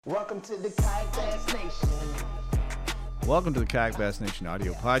Welcome to the Kayak Nation. Welcome to the Kayak Nation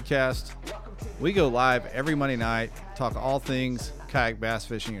audio podcast. We go live every Monday night, talk all things kayak bass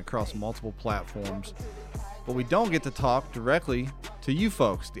fishing across multiple platforms. But we don't get to talk directly to you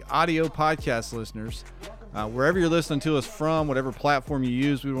folks, the audio podcast listeners. Wherever you're listening to us from, whatever platform you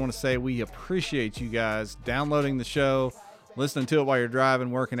use, we want to say we appreciate you guys downloading the show, listening to it while you're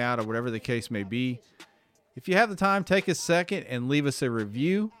driving, working out, or whatever the case may be. If you have the time, take a second and leave us a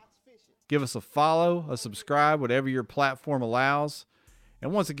review. Give us a follow, a subscribe, whatever your platform allows.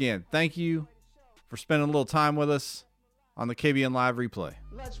 And once again, thank you for spending a little time with us on the KBN Live replay.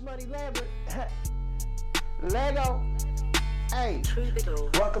 Lunch money, Lambert. Lego. Hey,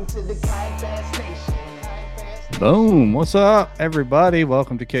 welcome to the Kayak Nation. Boom. What's up, everybody?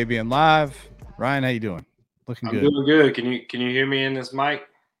 Welcome to KBN Live. Ryan, how you doing? Looking good. I'm doing good. Can you hear me in this mic?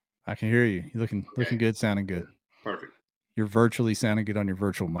 I can hear you. You're looking good, sounding good. Perfect. You're virtually sounding good on your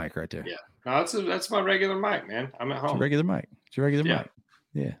virtual mic right there. Yeah. No, that's my regular mic, man. I'm at home. It's your regular mic. It's your regular mic.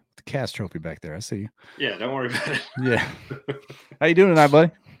 Yeah. The cast trophy back there. I see you. Yeah, don't worry about it. Yeah. How you doing tonight,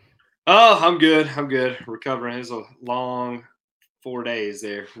 buddy? Oh, I'm good. Recovering. It's a long 4 days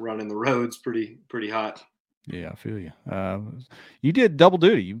there running the roads. Pretty hot. Yeah, I feel you. You did double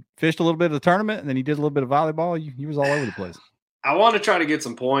duty. You fished a little bit of the tournament, and then you did a little bit of volleyball. You was all over the place. I want to try to get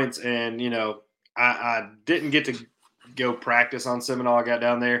some points, and I didn't get to go practice on Seminole. I got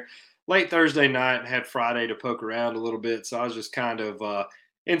down there late Thursday night and had Friday to poke around a little bit, so I was just kind of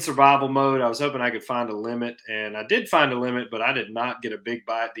in survival mode. I was hoping I could find a limit, and I did find a limit, but I did not get a big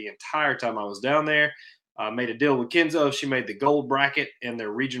bite the entire time I was down there. I made a deal with Kenzo. She made the gold bracket in their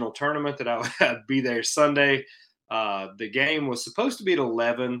regional tournament that I would be there Sunday. The game was supposed to be at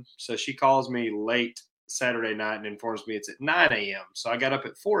 11, so she calls me late Saturday night and informs me it's at 9 a.m. So I got up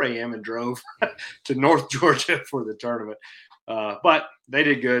at 4 a.m. and drove to North Georgia for the tournament. But they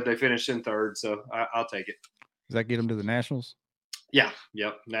did good. They finished in third, so I'll take it. Does that get them to the Nationals? Yeah.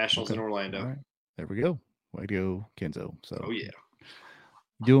 Yep. Nationals in Orlando. All right. There we go. Way to go, Kenzo. So, oh, yeah.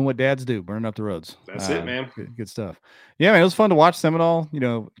 Doing what dads do, burning up the roads. That's it, man. Good stuff. Yeah, man, it was fun to watch Seminole.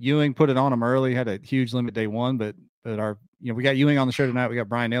 Ewing put it on them early, had a huge limit day one, but our we got Ewing on the show tonight. We got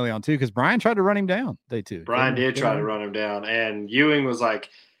Brian Nelly on too, because Brian tried to run him down day two. Brian did try to run him down, and Ewing was like,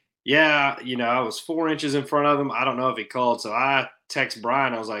 yeah, I was 4 inches in front of him. I don't know if he called. So I text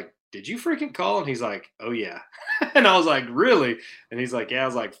Brian. I was like, did you freaking call? And he's like, oh yeah. And I was like, really? And he's like, yeah. I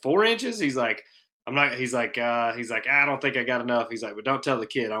was like, 4 inches. He's like, I'm not. He's like, I don't think I got enough. He's like, but don't tell the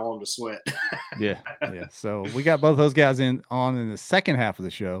kid. I want him to sweat. Yeah. So we got both those guys on in the second half of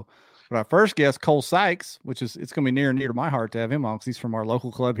the show. But our first guest, Cole Sykes, it's going to be near and dear to my heart to have him on because he's from our local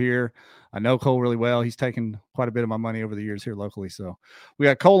club here. I know Cole really well. He's taken quite a bit of my money over the years here locally. So we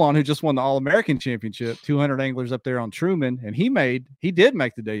got Cole on, who just won the All-American Championship, 200 anglers up there on Truman. And he did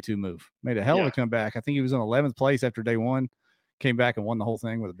make the day two move, made a hell of a comeback. I think he was in 11th place after day one, came back and won the whole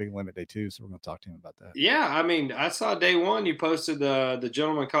thing with a big limit day two. So we're going to talk to him about that. Yeah. I mean, I saw day one, you posted the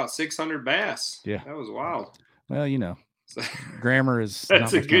gentleman caught 600 bass. Yeah. That was wild. Well, grammar is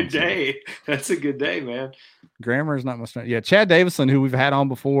that's a good day. That's a good day, man. Grammar is not much. Yeah, Chad Davison, who we've had on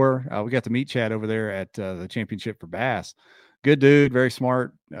before. We got to meet Chad over there at the championship for bass. Good dude, very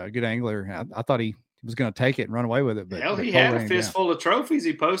smart, good angler. I thought he was going to take it and run away with it, but hell, he had a fistful of trophies.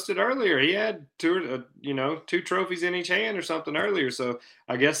 He posted earlier. He had two trophies in each hand or something earlier. So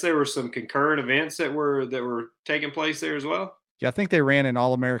I guess there were some concurrent events that were taking place there as well. Yeah, I think they ran an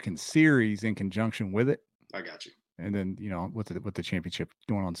All-American series in conjunction with it. I got you. And then, with the championship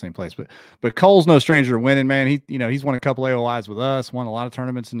going on the same place, but Cole's no stranger to winning, man. He's won a couple AOIs with us, won a lot of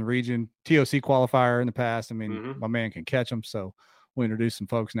tournaments in the region, TOC qualifier in the past. I mean, my man can catch them. So we'll introduce some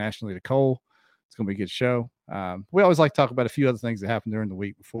folks nationally to Cole. It's going to be a good show. We always like to talk about a few other things that happened during the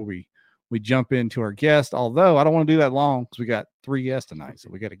week before we jump into our guest. Although I don't want to do that long because we got 3 guests tonight,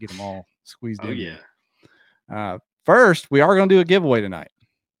 so we got to get them all squeezed in. Oh yeah. First, we are going to do a giveaway tonight.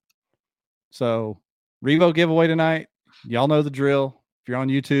 So Revo giveaway tonight. Y'all know the drill. If you're on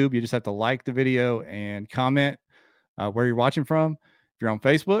YouTube, you just have to like the video and comment where you're watching from. If you're on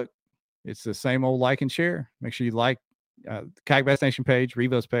Facebook, it's the same old like and share. Make sure you like the Kayak Bass Nation page,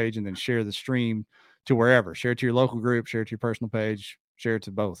 Revo's page, and then share the stream to wherever. Share it to your local group, share it to your personal page, share it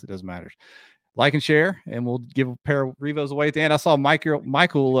to both. It doesn't matter. Like and share, and we'll give a pair of Revos away at the end. I saw Michael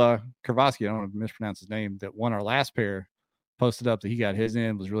Kravosky, I don't want to mispronounce his name, that won our last pair. Posted up that he got his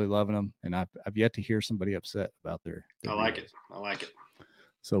in, was really loving them, and I've yet to hear somebody upset about their I like it.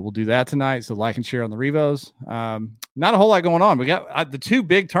 So we'll do that tonight. So like and share on the Revos. Not a whole lot going on. We got the 2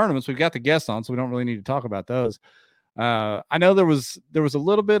 big tournaments. We've got the guests on, so we don't really need to talk about those. I know there was a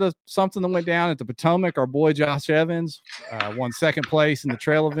little bit of something that went down at the Potomac. Our boy Josh Evans won second place in the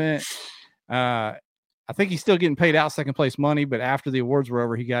trail event. I think he's still getting paid out second place money, but after the awards were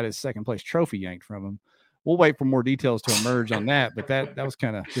over, he got his second place trophy yanked from him. We'll wait for more details to emerge on that, but that was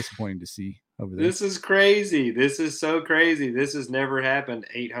kind of disappointing to see over there. This is crazy. This is so crazy. This has never happened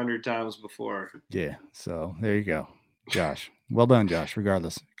 800 times before. Yeah. So there you go, Josh. Well done, Josh.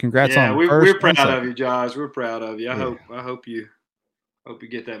 Regardless, congrats on. We're proud of you, Josh. We're proud of you. I hope you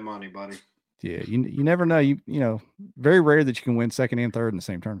get that money, buddy. Yeah, you never know. You know, very rare that you can win second and third in the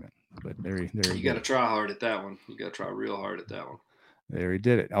same tournament. But there you got to try hard at that one. You got to try real hard at that one. There he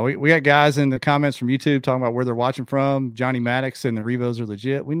did it. Oh, we got guys in the comments from YouTube talking about where they're watching from. Johnny Maddox and the Revos are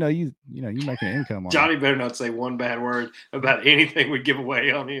legit. We know you making an income on Johnny better not say one bad word about anything we give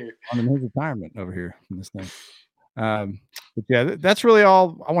away on here. On his retirement over here from this thing. But yeah, that's really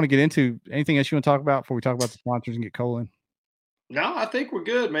all I want to get into. Anything else you want to talk about before we talk about the sponsors and get Cole in? No, I think we're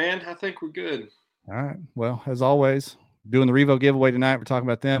good, man. I think we're good. All right. Well, as always, doing the Revo giveaway tonight. We're talking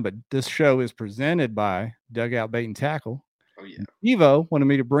about them, but this show is presented by Dugout Bait and Tackle. Oh, yeah. Evo wanted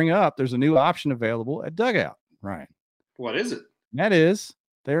me to bring up there's a new option available at Dugout, Ryan. What is it? That is,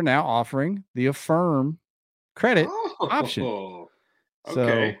 they're now offering the Affirm credit option. Okay.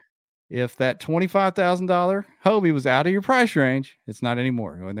 So if that $25,000 Hobie was out of your price range, it's not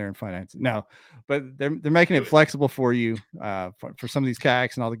anymore. Go in there and finance it. No, but they're making it flexible for you for some of these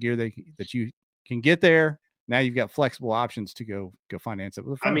kayaks and all the gear that you can get there. Now you've got flexible options to go finance it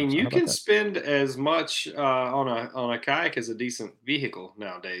with a phone. I mean, you can spend as much on a kayak as a decent vehicle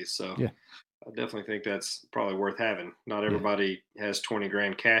nowadays. So yeah. I definitely think that's probably worth having. Not everybody has 20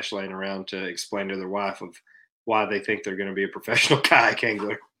 grand cash laying around to explain to their wife of why they think they're going to be a professional kayak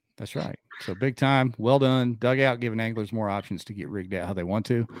angler. That's right. So big time. Well done. Dugout giving anglers more options to get rigged out how they want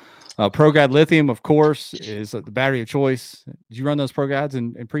to. Pro Guide Lithium, of course, is the battery of choice. Did you run those Pro Guides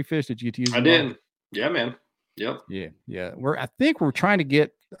in pre-fish? Did you get to use them? I did. Yeah, man. Yep. Yeah. I think we're trying to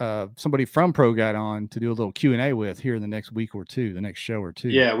get somebody from Pro Guide on to do a little Q&A with here in the next week or two, the next show or two.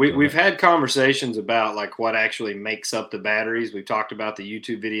 Yeah, we've had conversations about like what actually makes up the batteries. We've talked about the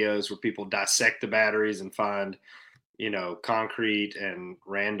YouTube videos where people dissect the batteries and find, concrete and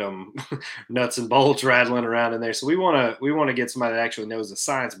random nuts and bolts rattling around in there. So we want to get somebody that actually knows the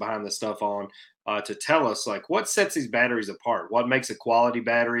science behind this stuff on to tell us like what sets these batteries apart, what makes a quality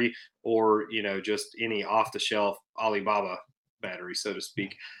battery, or just any off-the-shelf Alibaba battery, so to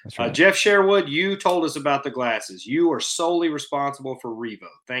speak. That's right. Jeff Sherwood, you told us about the glasses. You are solely responsible for Revo.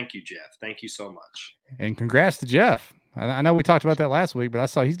 Thank you, Jeff. Thank you so much. And congrats to Jeff. I know we talked about that last week, but I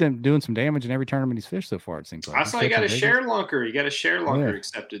saw he's been doing some damage in every tournament he's fished so far, it seems like. I saw he got a share lunker. He got a share lunker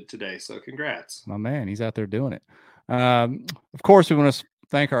accepted today, so congrats. My man, he's out there doing it. Of course, we want to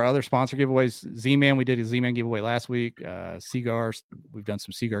thank our other sponsor giveaways. Z-Man, we did a Z-Man giveaway last week. Seagars, we've done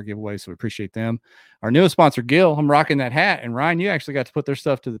some Seagar giveaways, so we appreciate them. Our newest sponsor, Gill, I'm rocking that hat. And Ryan, you actually got to put their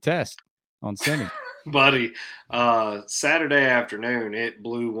stuff to the test on Semi. Buddy, Saturday afternoon, it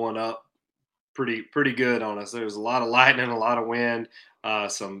blew one up pretty good on us. There was a lot of lightning, a lot of wind,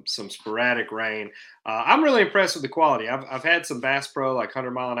 some sporadic rain. I'm really impressed with the quality. I've had some Bass Pro like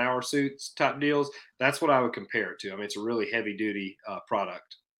 100-mile-an-hour suits type deals. That's what I would compare it to. I mean, it's a really heavy duty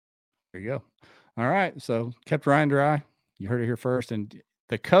product. There you go. All right, so kept Ryan dry. You heard it here first, and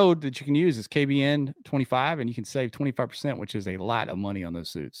the code that you can use is KBN 25, and you can save 25%, which is a lot of money on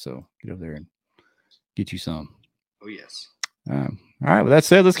those suits. So get over there and get you some. Oh yes. All right. Well, that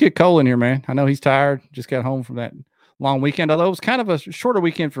said, let's get Cole in here, man. I know he's tired. Just got home from that long weekend, although it was kind of a shorter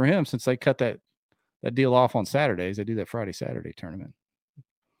weekend for him since they cut that deal off on Saturdays. They do that Friday-Saturday tournament.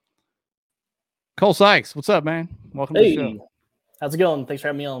 Cole Sykes, what's up, man? Welcome to the show. How's it going? Thanks for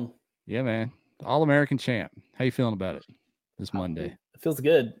having me on. Yeah, man. All-American champ. How you feeling about it this Monday? It feels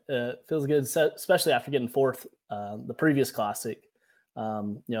good. Feels good, especially after getting fourth the previous Classic.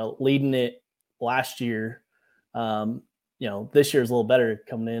 Leading it last year. This year's a little better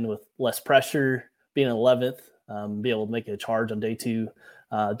coming in with less pressure, being 11th, be able to make a charge on day two.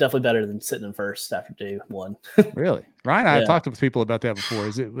 Definitely better than sitting in first after day one. Really? Ryan, I've talked to people about that before.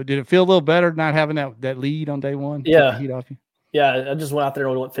 Did it feel a little better not having that lead on day one? Yeah. Take the heat off you? Yeah. I just went out there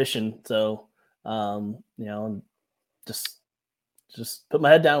and went fishing. So, and just put my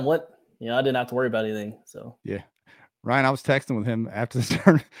head down and went, I didn't have to worry about anything. So, yeah. Ryan, I was texting with him after the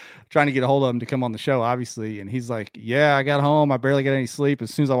turn, trying to get a hold of him to come on the show, obviously. And he's like, yeah, I got home. I barely got any sleep.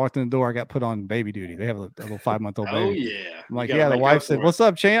 As soon as I walked in the door, I got put on baby duty. They have a little 5-month-old baby. Oh, yeah. I'm like, yeah, the wife said, what's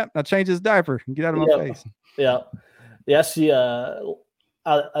up, champ? Now change his diaper and get out of my face. Yeah. Yeah. She, I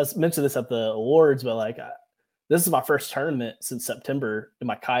mentioned this at the awards, but this is my first tournament since September in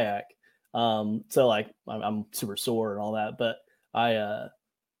my kayak. So like I'm super sore and all that, but I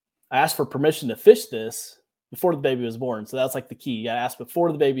asked for permission to fish this before the baby was born. So that's like the key. I asked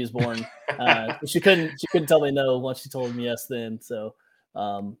before the baby was born. She couldn't tell me no once she told me yes then. So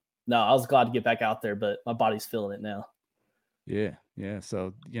no, I was glad to get back out there, but my body's feeling it now. Yeah. Yeah.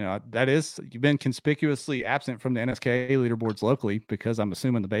 So, you've been conspicuously absent from the NSKA leaderboards locally because I'm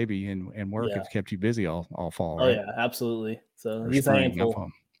assuming the baby and work have kept you busy all fall, right? Oh yeah, absolutely. So Or he's a spring, handful.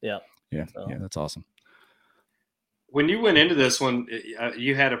 Yeah. Yeah. So. Yeah. That's awesome. When you went into this one,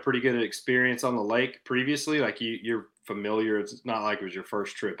 you had a pretty good experience on the lake previously. Like you're familiar. It's not like it was your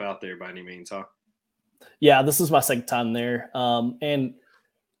first trip out there by any means, huh? Yeah, this is my second time there.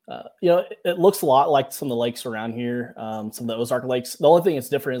 It looks a lot like some of the lakes around here, some of the Ozark lakes. The only thing that's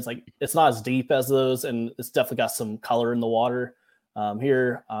different is like it's not as deep as those, and it's definitely got some color in the water.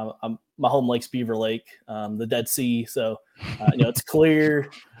 Here, my home lake's Beaver Lake, the Dead Sea, so it's clear.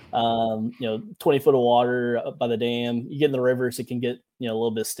 20 foot of water up by the dam. You get in the rivers, it can get a little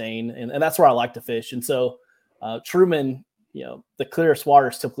bit of stain, and that's where I like to fish. And so Truman, the clearest water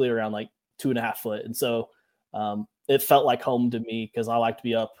is typically around like 2.5 foot, and so it felt like home to me because I like to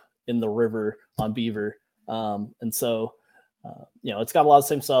be up in the river on Beaver. And so it's got a lot of the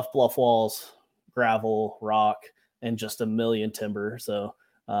same stuff: bluff walls, gravel, rock, and just a million timber. So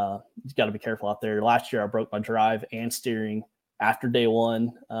you got to be careful out there. Last year I broke my drive and steering after day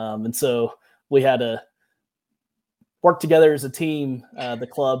one. And so we had to work together as a team, the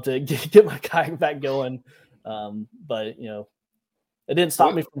club, to get my kayak back going. But it didn't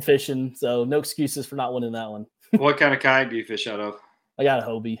stop me from fishing. So no excuses for not winning that one. What kind of kayak do you fish out of? I got a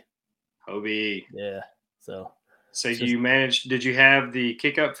Hobie. Hobie. Yeah. So you managed, did you have the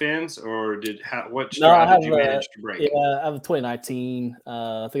kick up fins or what No, stride did you manage to break? Yeah, I have a 2019.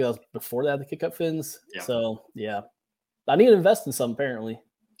 I think that was before they had the kick up fins. Yeah. So yeah. I need to invest in some apparently.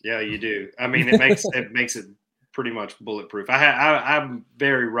 Yeah, you do. I mean, it makes it pretty much bulletproof. I'm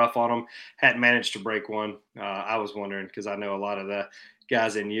very rough on them. Hadn't managed to break one. I was wondering because I know a lot of the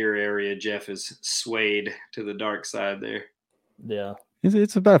guys in your area. Jeff is swayed to the dark side there. Yeah,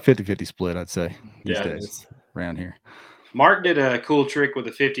 it's about a 50-50 split, I'd say, these days around here. Mark did a cool trick with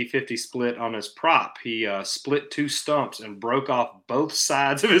a 50-50 split on his prop. He split 2 stumps and broke off both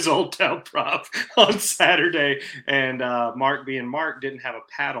sides of his old tail prop on Saturday. And Mark, being Mark, didn't have a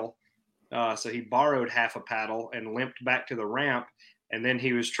paddle. So he borrowed half a paddle and limped back to the ramp. And then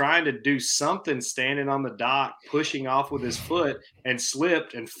he was trying to do something standing on the dock, pushing off with his foot, and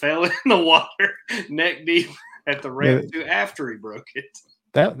slipped and fell in the water neck deep at the ramp too after he broke it.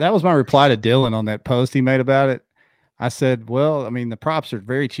 That was my reply to Dylan on that post he made about it. I said, well, I mean, the props are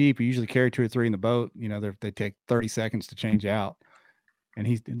very cheap. You usually carry 2 or 3 in the boat. They take 30 seconds to change out.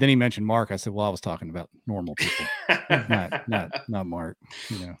 And then he mentioned Mark. I said, well, I was talking about normal people, not Mark,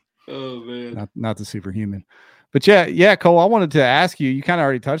 Oh man, not the superhuman. But yeah, Cole, I wanted to ask you, you kind of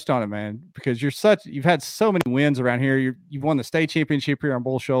already touched on it, man, because you've had so many wins around here. You've won the state championship here on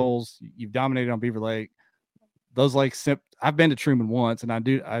Bull Shoals. You've dominated on Beaver Lake. Those lakes, I've been to Truman once, and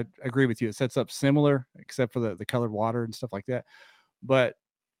I agree with you. It sets up similar, except for the colored water and stuff like that. But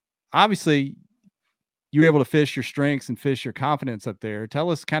obviously, you were able to fish your strengths and fish your confidence up there. Tell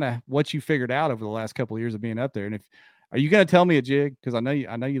us kind of what you figured out over the last couple of years of being up there. And are you going to tell me a jig? Because I know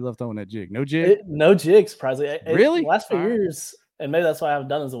you love throwing that jig. No jig? No jig, surprisingly. Really? The last few years, and maybe that's why I haven't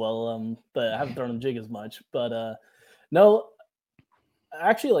done as well. But I haven't thrown a jig as much. But no,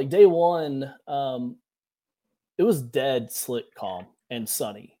 actually, like day one, it was dead slick, calm, and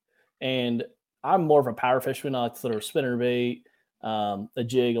sunny. And I'm more of a power fisherman. I like to throw a spinnerbait, a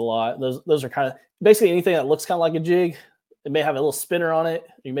jig a lot. Those are kind of basically anything that looks kind of like a jig. It may have a little spinner on it.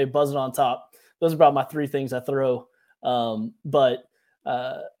 You may buzz it on top. Those are about my 3 things I throw. But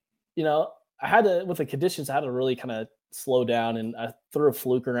I had to, with the conditions, I had to really kind of slow down, and I threw a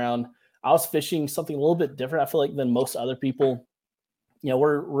fluke around. I was fishing something a little bit different, I feel like, than most other people.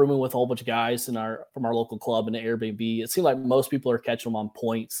 We're rooming with a whole bunch of guys from our local club in the Airbnb. It seemed like most people are catching them on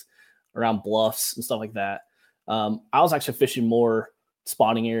points around bluffs and stuff like that. I was actually fishing more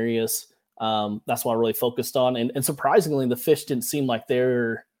spawning areas. That's what I really focused on. And surprisingly, the fish didn't seem like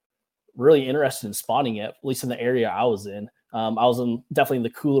they're really interested in spawning yet, at least in the area I was in. I was definitely in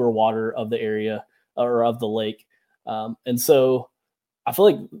the cooler water of the area or of the lake. And so I feel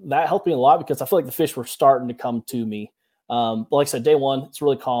like that helped me a lot because I feel like the fish were starting to come to me. But like I said, day one, it's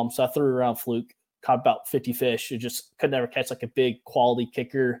really calm. So I threw around fluke, caught about 50 fish. It just could never catch like a big quality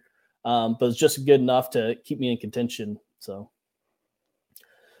kicker. But it's just good enough to keep me in contention. So,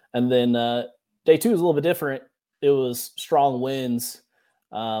 and then day 2 was a little bit different. It was strong winds.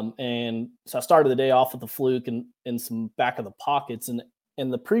 And so I started the day off with the fluke and some back of the pockets. And in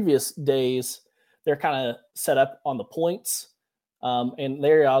the previous days, they're kind of set up on the points. And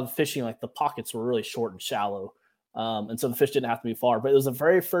there I was fishing, like the pockets were really short and shallow. And so the fish didn't have to be far. But it was the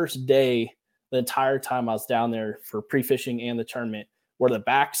very first day, the entire time I was down there for pre-fishing and the tournament, where the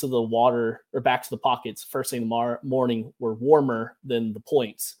backs of the water or backs of the pockets first thing in the morning were warmer than the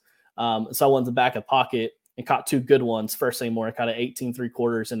points. So I went to the back of the pocket and caught 2 good ones first thing in the morning. I caught an 18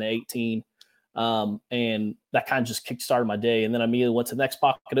 3/4 and an 18. And that kind of just kickstarted my day. And then I immediately went to the next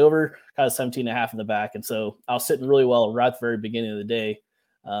pocket over, got a 17.5 in the back. And so I was sitting really well right at the very beginning of the day.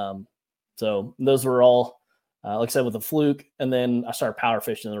 So those were all, like I said, with a fluke. And then I started power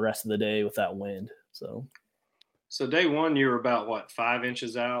fishing the rest of the day with that wind. So day one, you were about what, 5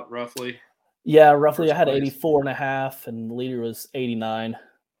 inches out roughly? Yeah, roughly. I had 84.5 and the leader was 89.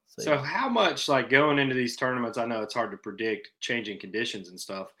 So how much, like going into these tournaments, I know it's hard to predict changing conditions and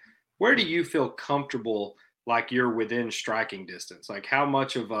stuff. Where do you feel comfortable, like you're within striking distance? Like how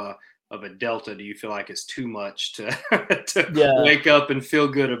much of a delta do you feel like is too much to wake up and feel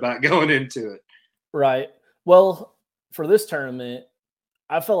good about going into it? Right. Well, for this tournament,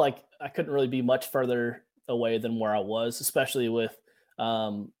 I felt like I couldn't really be much further away than where I was, especially with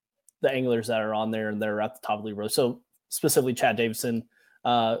the anglers that are on there and they're at the top of the leaderboard. So specifically Chad Davidson,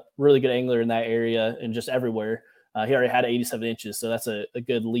 really good angler in that area and just everywhere. He already had 87 inches, so that's a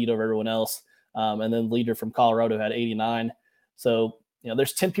good lead over everyone else. And then the leader from Colorado had 89. So,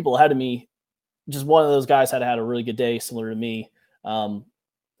 there's 10 people ahead of me. Just one of those guys had a really good day, similar to me. And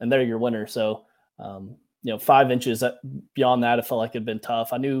they're your winner. So, 5 inches beyond that, it felt like it'd been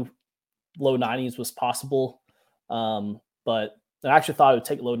tough. I knew low 90s was possible, but I actually thought it would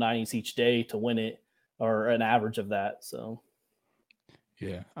take low 90s each day to win it, or an average of that. So.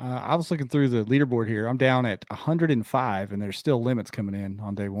 Yeah, I was looking through the leaderboard here. I'm down at 105, and there's still limits coming in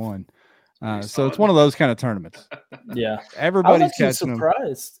on day one. So it's one of those kind of tournaments. Yeah, everybody's catching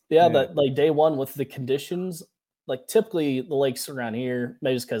surprised. them. That like day one with the conditions, like typically the lakes around here,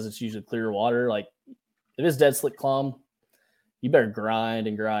 maybe it's because it's usually clear water. Like if it's dead slick calm, you better grind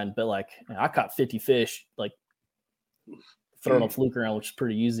and grind. But like I caught 50 fish, like throwing a fluke around, which is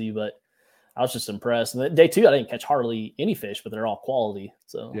pretty easy, but I was just impressed. And day two, I didn't catch hardly any fish, but they're all quality.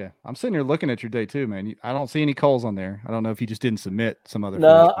 So yeah, I'm sitting here looking at your day two, man. I don't see any calls on there. I don't know if you just didn't submit some other.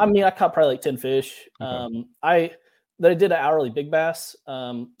 No, fish, I mean, I caught probably like 10 fish. Okay. They did an hourly big bass.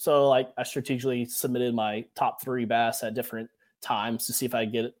 So like I strategically submitted my top 3 bass at different times to see if I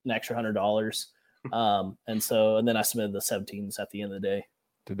could get an extra $100. And then I submitted the 17s at the end of the day.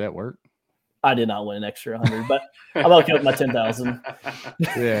 Did that work? I did not win an extra 100, but I'm okay with my 10,000.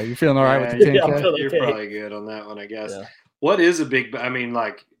 Yeah, you're feeling all right with the 10K? You're probably good on that one, I guess. Yeah. What is a big? I mean,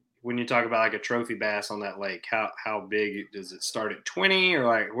 like when you talk about like a trophy bass on that lake, how big does it start at 20, or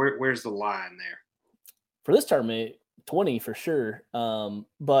like where's the line there? For this tournament, 20 for sure.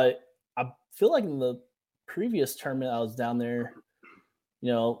 But I feel like in the previous tournament I was down there,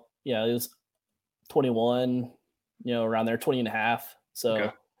 it was 21, around there, 20 and a half. So.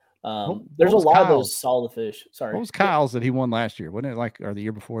 Okay. There's a lot of those solid fish. Sorry. What was Kyle's that he won last year? Wasn't it or the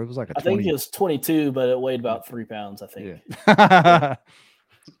year before? It was like I think it was 22, but it weighed about 3 pounds, I think. Yeah.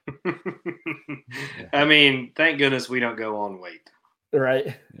 I mean, thank goodness we don't go on weight.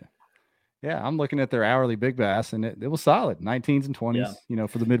 Right. Yeah, I'm looking at their hourly big bass, and it was solid. 19s and 20s,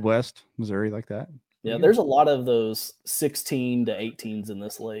 for the Midwest, Missouri, like that. Yeah, there's a lot of those 16 to 18s in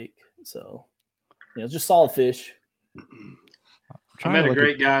this lake. So, just solid fish. I met a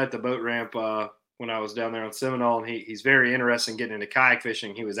great guy at the boat ramp when I was down there on Seminole, and he's very interested in getting into kayak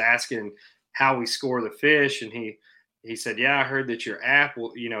fishing. He was asking how we score the fish, and he said, "Yeah, I heard that your app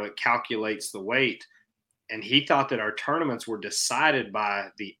will, it calculates the weight." And he thought that our tournaments were decided by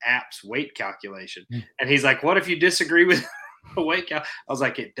the app's weight calculation. And he's like, "What if you disagree with the weight count?" I was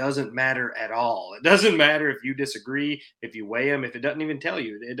like, "It doesn't matter at all. It doesn't matter if you disagree, if you weigh them, if it doesn't even tell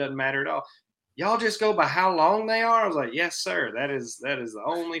you. It doesn't matter at all. Y'all just go by how long they are." I was like, "Yes, sir. That is the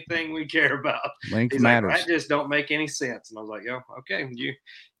only thing we care about." Length He's matters. like, "That just don't make any sense." And I was like, "Yo, okay,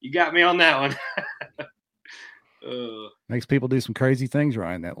 you got me on that one." Makes people do some crazy things,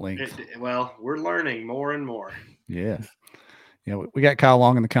 Ryan, that length. Well, we're learning more and more. Yeah. Yeah, we got Kyle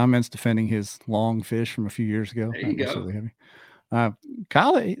Long in the comments defending his long fish from a few years ago. There you go.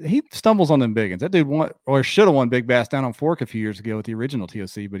 Kyle, he stumbles on them big ones. That dude should have won big bass down on Fork a few years ago with the original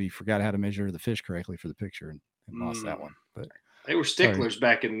TOC, but he forgot how to measure the fish correctly for the picture and lost that one. But they were sticklers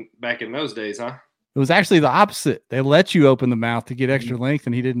back in those days, huh? It was actually the opposite. They let you open the mouth to get extra length,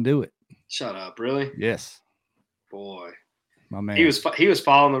 and he didn't do it. Shut up, really? Yes. Boy, my man. He was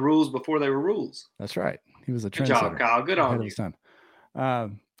following the rules before they were rules. That's right. He was a good trendsetter. job, Kyle. Good on you.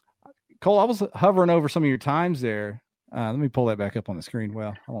 Cole, I was hovering over some of your times there. Let me pull that back up on the screen.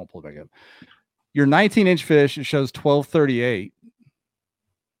 Well, I won't pull it back up. Your 19-inch fish, it shows 1238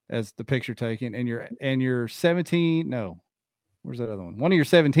 as the picture taken, and your 17. No, where's that other one? One of your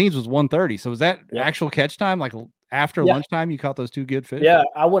 17s was 130. So was that actual catch time? Like after lunchtime, you caught those two good fish? Yeah,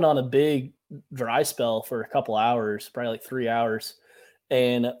 I went on a big dry spell for a couple hours, probably like 3 hours,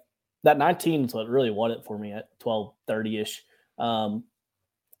 and that 19 is what really won it for me at 12:30ish.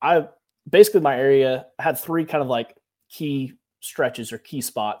 I basically my area I had three kind of like key stretches or key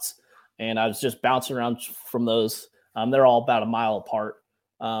spots, and I was just bouncing around from those. They're all about a mile apart.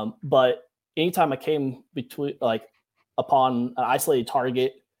 But anytime I came upon an isolated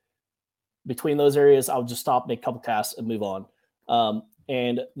target between those areas, I would just stop, make a couple casts, and move on.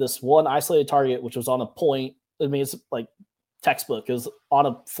 And this one isolated target, which was on a point, I mean, it's like textbook. It was on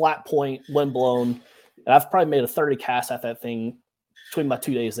a flat point, wind blown. And I've probably made a 30 cast at that thing between my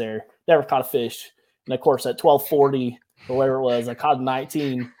 2 days there. Never caught a fish. And of course, at 12:40 or whatever it was, I caught a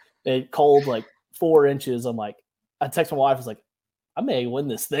 19. It cold like 4 inches. I'm like, I texted my wife. I was like, I may win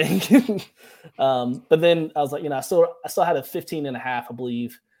this thing. But then I was like, I still had a 15 and a half, I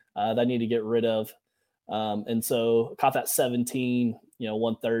believe, that I need to get rid of. And so I caught that 17,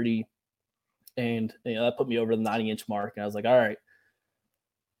 130. And, that put me over the 90-inch mark. And I was like, all right,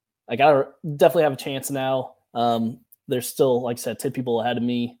 I definitely have a chance now. There's still, like I said, 10 people ahead of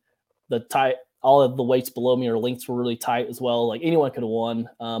me. All of the weights below me or lengths were really tight as well. Like anyone could have won.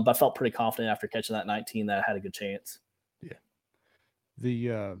 But I felt pretty confident after catching that 19 that I had a good chance.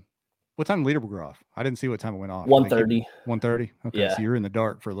 Yeah. What time did the leaderboard go off? I didn't see what time it went off. 1:30. 1:30. Okay. Yeah. So you're in the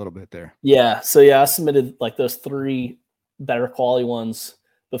dark for a little bit there. Yeah. So I submitted like those 3 better quality ones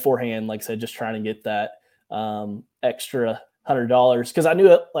beforehand. Like I said, just trying to get that extra $100 because I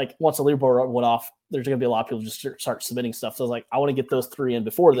knew it. Like once the leaderboard went off, there's going to be a lot of people just start submitting stuff. So I was like, I want to get those 3 in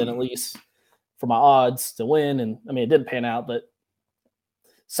before then, at least for my odds to win. And I mean, it didn't pan out, but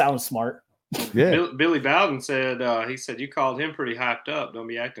sounds smart. Yeah. Billy Bowden said, he said, you called him pretty hyped up. Don't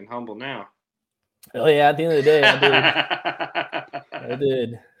be acting humble now. Oh yeah. At the end of the day, I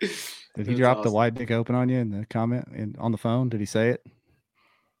did. Did he drop the wide dick open on you in the comment on the phone? Did he say it?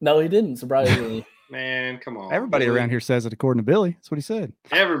 No, he didn't. Surprisingly. Man, come on. Everybody around here says it according to Billy. That's what he said.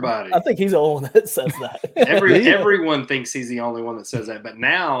 Everybody. I think he's the only one that says that. Everyone thinks he's the only one that says that. But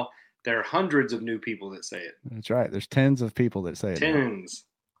now there are hundreds of new people that say it. That's right. There's tens of people that say it.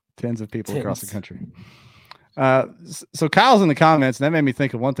 Tens of people across the country. So Kyle's in the comments, and that made me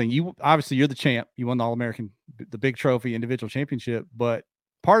think of one thing. You're the champ. You won the All-American, the big trophy individual championship, but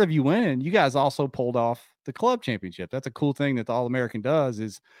part of you winning, you guys also pulled off the club championship. That's a cool thing that the All-American does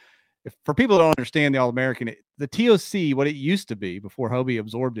is for people who don't understand the All-American, the TOC, what it used to be before Hobie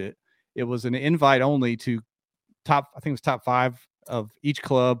absorbed it, it was an invite only to top 5 of each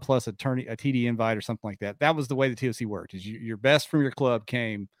club plus a TD invite or something like that. That was the way the TOC worked is your best from your club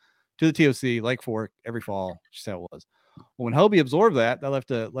came to the TOC, Lake Fork, every fall, just how it was. Well, when Hobie absorbed that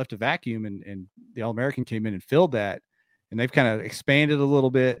left a vacuum, and the All-American came in and filled that, and they've kind of expanded a little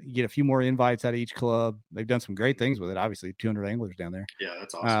bit. You get a few more invites out of each club. They've done some great things with it. Obviously, 200 anglers down there. Yeah,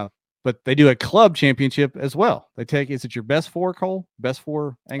 that's awesome. But they do a club championship as well. They is it your best 4, Cole? Best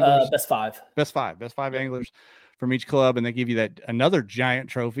 4 anglers? Best 5. Best 5 anglers from each club, and they give you another giant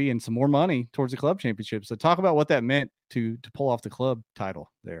trophy and some more money towards the club championship. So talk about what that meant to pull off the club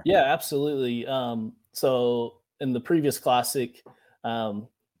title there. Yeah, absolutely. So in the previous classic,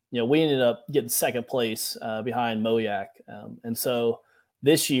 we ended up getting second place behind Moyak. And so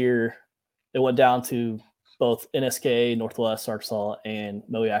this year it went down to both NSK, Northwest Arkansas, and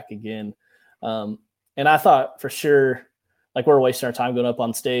Moyak again. And I thought for sure, like we're wasting our time going up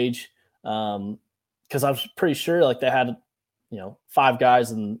on stage. Because I was pretty sure like they had, 5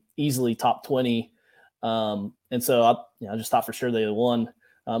 guys in easily top 20. And so I just thought for sure they had won.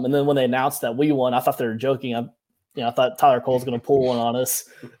 And then when they announced that we won, I thought they were joking. I thought Tyler Cole's going to pull one on us.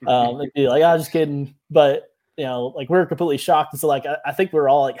 And be like, just kidding. But, like we were completely shocked. And so like, I think we were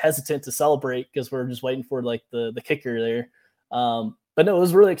all like hesitant to celebrate because we're just waiting for like the kicker there. But no, it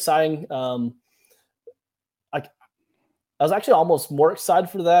was really exciting. I was actually almost more excited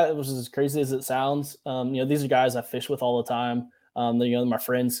for that. It was as crazy as it sounds. These are guys I fish with all the time. They're my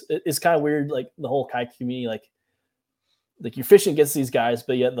friends. It's kind of weird, like the whole kayak community, like you're fishing against these guys,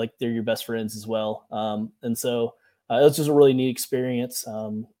 but yet like they're your best friends as well. And so it was just a really neat experience.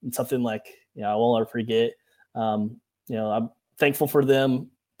 And something like I won't ever forget. I'm thankful for them,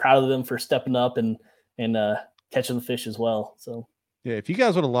 proud of them for stepping up and catching the fish as well. So. Yeah, if you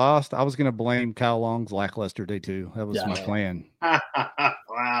guys would have lost, I was going to blame Kyle Long's lackluster day 2. That was my plan.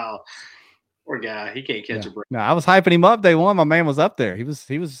 Wow. Poor guy. He can't catch a break. No, I was hyping him up day one. My man was up there. He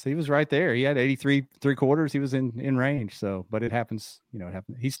was right there. He had 83 3/4. He was in range. So, but it happens. It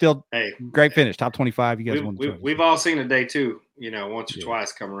happened. He's still great finish. Top 25. You guys won the trophy. We've all seen a day two. Once or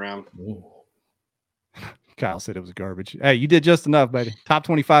twice come around. Kyle said it was garbage. Hey, you did just enough, buddy. Top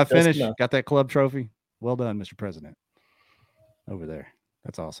 25 finish. Got that club trophy. Well done, Mr. President. Over there.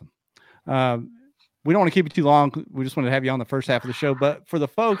 That's awesome. We don't want to keep it too long. We just wanted to have you on the first half of the show. But for the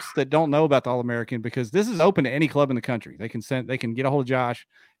folks that don't know about the All-American, because this is open to any club in the country, they can get a hold of Josh,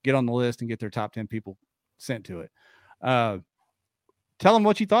 get on the list, and get their top 10 people sent to it. Tell them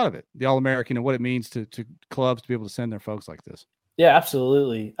what you thought of it, the All-American, and what it means to clubs to be able to send their folks like this. Yeah,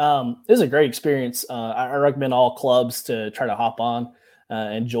 absolutely. It was a great experience. I recommend all clubs to try to hop on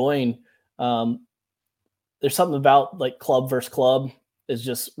and join. There's something about like club versus club is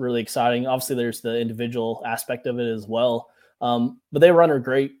just really exciting. Obviously, there's the individual aspect of it as well. But they run a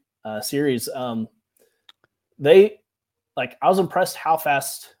great series. I was impressed how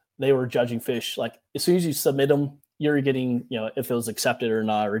fast they were judging fish. Like as soon as you submit them, you're getting, if it was accepted or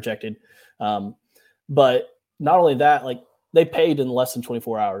not, rejected. But not only that, like they paid in less than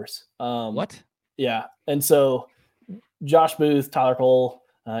 24 hours. What? Yeah. And so Josh Booth, Tyler Cole,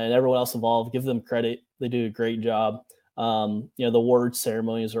 and everyone else involved, give them credit. They do a great job. The award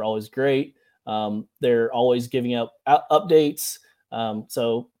ceremonies are always great. They're always giving out updates.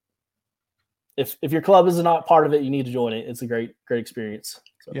 So if your club is not part of it, you need to join it. It's a great experience.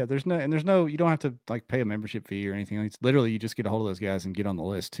 So. Yeah, there's no, you don't have to like pay a membership fee or anything. It's literally, you just get a hold of those guys and get on the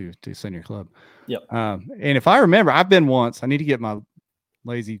list to send your club. Yep. And if I remember, I've been once. I need to get my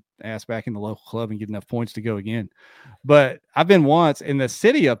lazy ass back in the local club and get enough points to go again. But I've been once, and the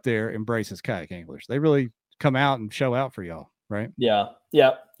city up there embraces kayak anglers. They really come out and show out for y'all, right? Yeah.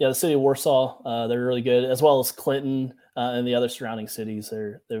 The city of Warsaw, they're really good, as well as Clinton and the other surrounding cities.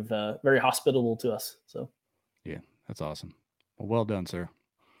 They're very hospitable to us. So, yeah, that's awesome. Well done, sir.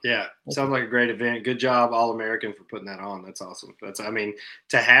 Yeah, sounds like a great event. Good job, All-American, for putting that on. That's awesome.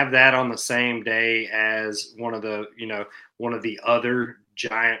 To have that on the same day as one of the other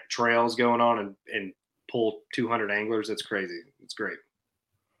giant trails going on and pull 200 anglers, that's crazy. It's great.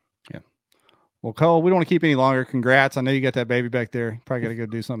 Yeah. Well, Cole, we don't want to keep any longer. Congrats. I know you got that baby back there. Probably got to go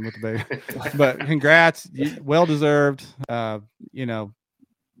do something with the baby. But congrats. Well deserved.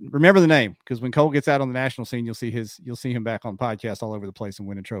 Remember the name, because when Cole gets out on the national scene, you'll see him back on podcasts all over the place and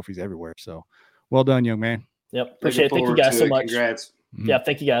winning trophies everywhere. So well done, young man. Yep. Appreciate it. Thank you guys so much. Congrats. Mm-hmm. Yeah.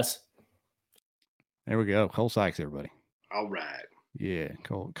 Thank you guys. There we go. Cole Sykes, everybody. All right. Yeah.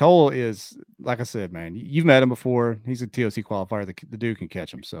 Cole is, like I said, man, you've met him before. He's a TOC qualifier. The dude can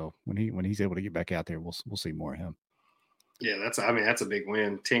catch him. So when he's able to get back out there, we'll see more of him. Yeah. That's a big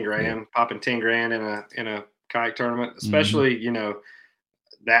win. 10 grand, popping 10 grand in a kayak tournament, especially,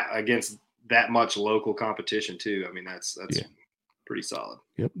 that against that much local competition too. I mean, that's pretty solid.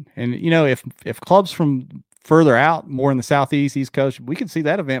 Yep. And if clubs from further out, more in the Southeast, East Coast, we could see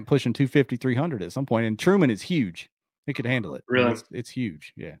that event pushing 250, 300 at some point. And Truman is huge. It could handle it. Really? It's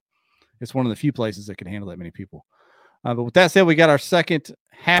huge. Yeah. It's one of the few places that can handle that many people. But with that said, we got our second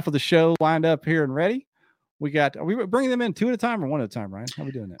half of the show lined up here and ready. Are we bringing them in two at a time or one at a time, Ryan? How are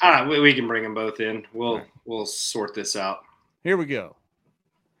we doing that? All right. We can bring them both in. We'll sort this out. Here we go.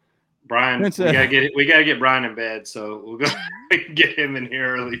 Brian, we gotta get Brian in bed, so we'll go get him in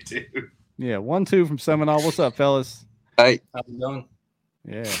here early too. Yeah, 1-2 from Seminole. What's up, fellas? Hey, how's it going?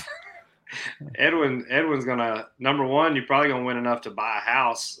 Yeah. Edwin's gonna, number one, you're probably gonna win enough to buy a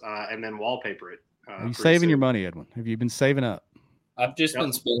house and then wallpaper it. Are you saving your money, Edwin? Have you been saving up? I've just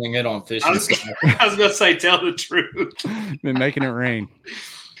been spending it on fishing. I was gonna say, tell the truth. Been making it rain.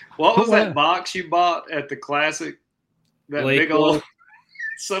 What was that box you bought at the Classic? That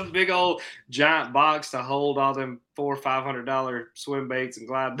big old giant box to hold all them $400 or $500 swim baits and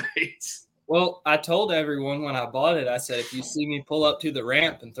glide baits. Well, I told everyone when I bought it, I said, if you see me pull up to the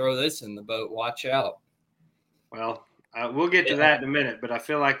ramp and throw this in the boat, watch out. Well, we'll get to that in a minute, but I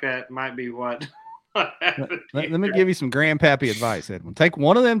feel like that might be what happened. Let me give you some grandpappy advice, Edwin. Take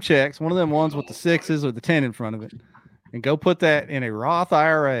one of them checks, one of them ones with the 6s or the 10 in front of it, and go put that in a Roth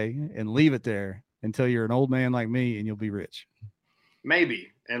IRA and leave it there until you're an old man like me, and you'll be rich.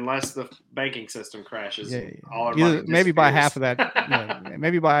 Maybe, unless the banking system crashes. Yeah. All our money maybe buy half of that.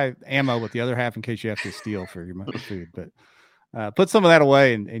 Maybe buy ammo with the other half in case you have to steal for your food. But put some of that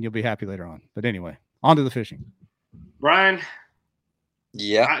away, and you'll be happy later on. But anyway, on to the fishing. Brian.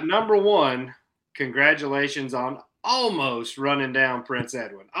 Yeah. Number one, congratulations on almost running down Prince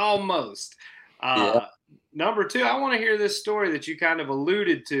Edwin. Almost. Number two, I want to hear this story that you kind of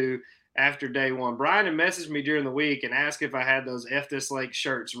alluded to after day one. Brian had messaged me during the week and asked if I had those F This Lake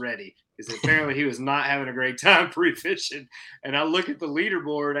shirts ready, because apparently he was not having a great time pre-fishing. And I look at the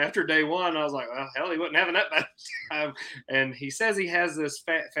leaderboard after day one, and I was like, well, hell, he wasn't having that bad time. And he says he has this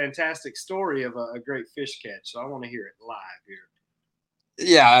fantastic story of a great fish catch. So I want to hear it live here.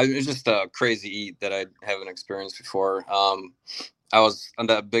 Yeah, it's just a crazy eat that I haven't experienced before. I was on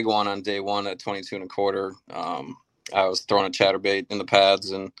that big one on day one at 22 1/4. I was throwing a chatterbait in the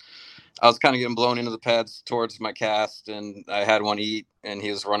pads, and I was kind of getting blown into the pads towards my cast, and I had one eat, and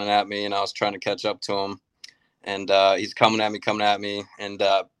he was running at me, and I was trying to catch up to him, and he's coming at me, and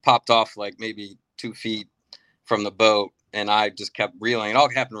popped off like maybe 2 feet from the boat, and I just kept reeling. It all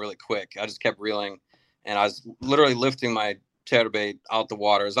happened really quick. I just kept reeling, and I was literally lifting my chatterbait out the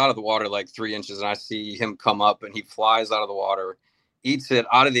water. It's out of the water like 3 inches, and I see him come up, and he flies out of the water, eats it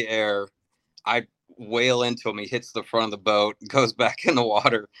out of the air. I wail into him. He hits the front of the boat, goes back in the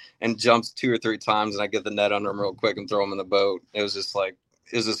water, and jumps 2 or 3 times, and I get the net under him real quick and throw him in the boat. It was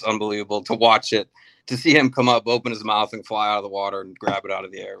just unbelievable to watch it, to see him come up, open his mouth, and fly out of the water and grab it out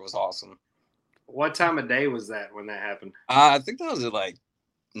of the air. It was awesome. What time of day was that when that happened? I think that was at like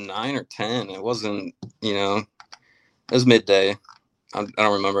 9 or 10. It wasn't, it was midday. I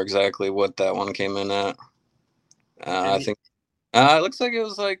don't remember exactly what that one came in at. I think it looks like it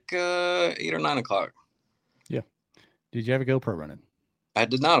was like 8 or 9 o'clock. Yeah. Did you have a GoPro running? I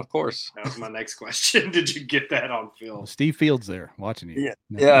did not, of course. That was my next question. Did you get that on film? Well, Steve Fields there watching you. Yeah.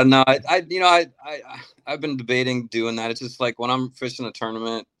 Yeah. No, I've been debating doing that. It's just like when I'm fishing a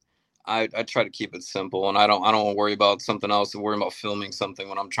tournament, I try to keep it simple, and I don't want to worry about something else and worry about filming something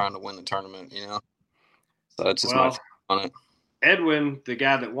when I'm trying to win the tournament, So it's just my take on it. Edwin, the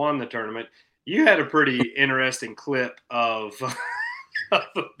guy that won the tournament, you had a pretty interesting clip of a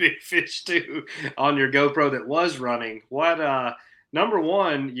big fish too on your GoPro that was running. What number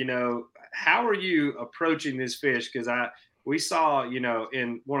one, how are you approaching this fish? Because we saw,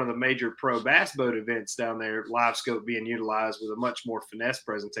 in one of the major pro bass boat events down there, live scope being utilized with a much more finesse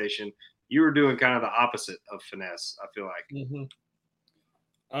presentation. You were doing kind of the opposite of finesse, I feel like. Mm-hmm.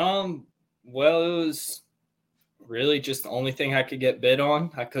 Well, it was really just the only thing I could get bid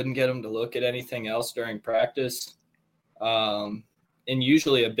on. I couldn't get him to look at anything else during practice. And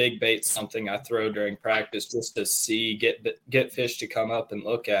usually a big bait's something I throw during practice just to see, get fish to come up and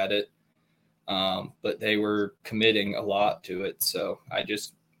look at it. But they were committing a lot to it. So I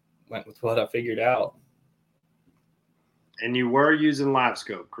just went with what I figured out. And you were using live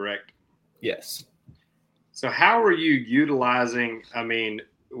scope, correct? Yes. So how were you utilizing,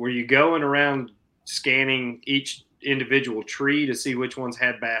 were you going around scanning each individual tree to see which ones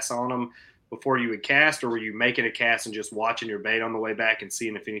had bass on them before you would cast, or were you making a cast and just watching your bait on the way back and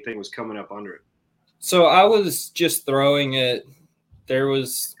seeing if anything was coming up under it? So I was just throwing it. There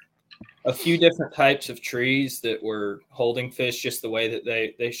was a few different types of trees that were holding fish just the way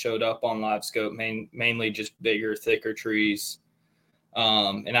that they showed up on live scope, mainly just bigger, thicker trees.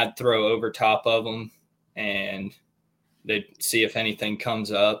 And I'd throw over top of them and they'd see if anything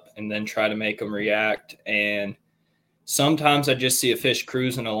comes up and then try to make them react. And sometimes I just see a fish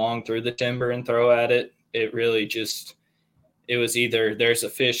cruising along through the timber and throw at it. It really it was either there's a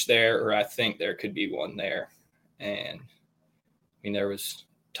fish there or I think there could be one there. And there was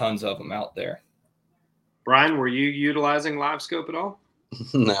tons of them out there. Brian, were you utilizing live scope at all?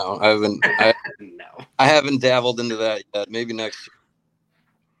 No, I haven't. No. I haven't dabbled into that yet. Maybe next year.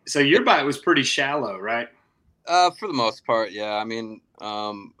 So your bite was pretty shallow, right? For the most part, yeah.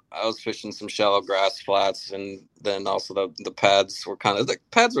 I was fishing some shallow grass flats, and then also the pads were the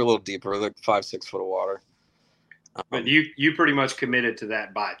pads are a little deeper, like 5-6 foot of water. But you pretty much committed to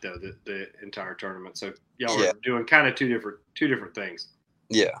that bite though, the entire tournament. So y'all were doing kind of two different things.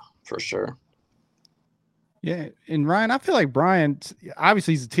 Yeah, for sure. Yeah, and Ryan, I feel like Brian,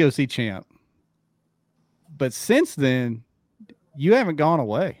 obviously he's a TOC champ, but since then, you haven't gone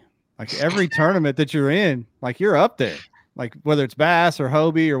away. Like every tournament that you're in, like you're up there. Like whether it's bass or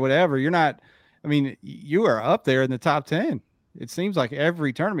Hobie or whatever, you're not. You are up there in the top 10. It seems like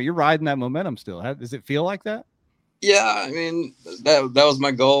every tournament you're riding that momentum still. Does it feel like that? Yeah, that was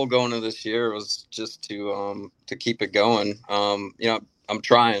my goal going into this year, was just to keep it going. I'm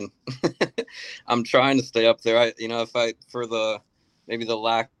trying. I'm trying to stay up there. If I for the maybe the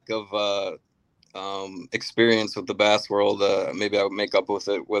lack of experience with the bass world, maybe I would make up with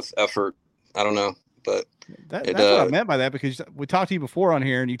it with effort. I don't know, but that's what I meant by that, because we talked to you before on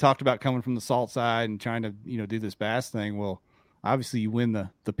here and you talked about coming from the salt side and trying to do this bass thing. Well, obviously you win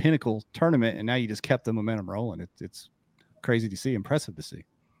the Pinnacle tournament and now you just kept the momentum rolling. It's crazy to see, impressive to see.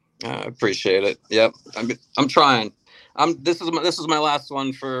 I appreciate it. Yep, I'm trying. This is my last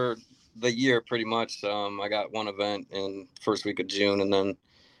one for the year pretty much. I got one event in first week of June, and then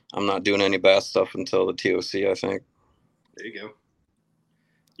I'm not doing any bass stuff until the TOC, I think. There you go.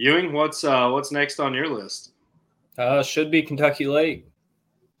 Ewing, what's next on your list? Should be Kentucky Lake.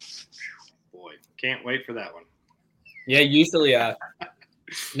 Boy, can't wait for that one. Yeah, usually I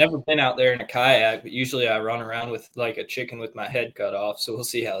never been out there in a kayak, but usually I run around with like a chicken with my head cut off. So we'll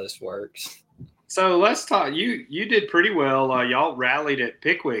see how this works. So let's talk. You did pretty well. Y'all rallied at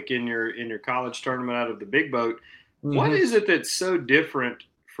Pickwick in your college tournament out of the big boat. Mm-hmm. What is it that's so different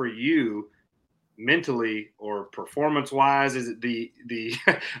for you mentally or performance wise? Is it the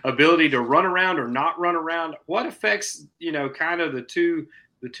ability to run around or not run around? What affects, kind of the two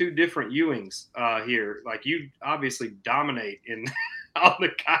different Ewings here? Like, you obviously dominate in on the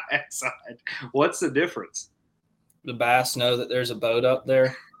kayak side. What's the difference? The bass know that there's a boat up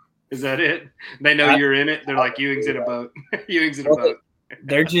there. Is that it? They know you're in it. They're like, Ewing's in a boat. Ewing's in a boat.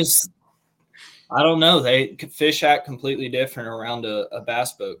 They're just, I don't know. They fish act completely different around a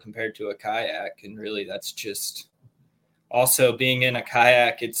bass boat compared to a kayak. And really, that's just also being in a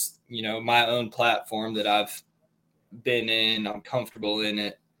kayak. It's, my own platform that I've been in. I'm comfortable in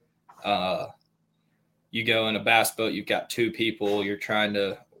it. You go in a bass boat, you've got two people. You're trying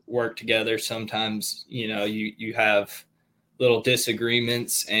to work together. Sometimes, you have little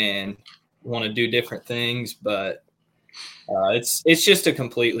disagreements and want to do different things, but it's just a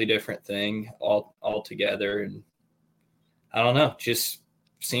completely different thing altogether. And I don't know, just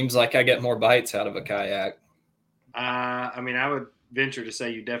seems like I get more bites out of a kayak. I would venture to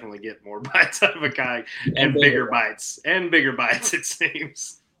say you definitely get more bites out of a kayak and bigger bites, it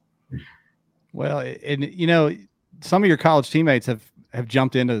seems. Well, and some of your college teammates have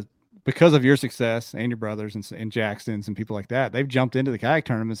jumped into, because of your success and your brothers and Jackson's and people like that, they've jumped into the kayak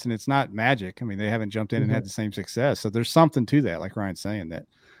tournaments, and it's not magic. I mean, they haven't jumped in and had the same success. So there's something to that, like Ryan's saying, that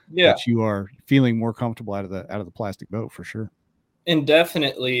you are feeling more comfortable out of the plastic boat for sure. And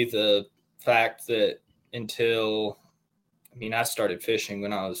definitely the fact that I started fishing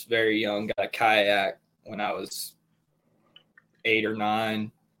when I was very young, got a kayak when I was 8 or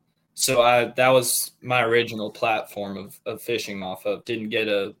 9. So that was my original platform of fishing off of. Didn't get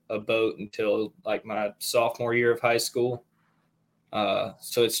a boat until like my sophomore year of high school.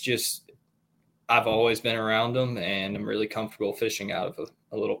 So it's just, I've always been around them, and I'm really comfortable fishing out of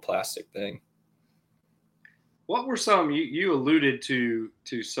a little plastic thing. What were some, you alluded to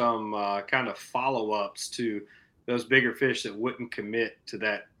some kind of follow-ups to those bigger fish that wouldn't commit to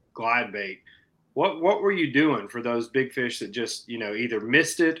that glide bait. What were you doing for those big fish that just, either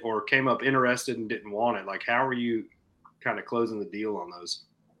missed it or came up interested and didn't want it? Like, how were you kind of closing the deal on those?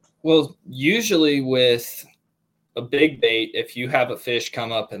 Well, usually with a big bait, if you have a fish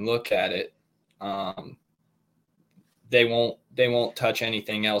come up and look at it, they won't touch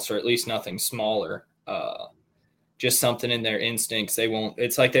anything else, or at least nothing smaller. Just something in their instincts.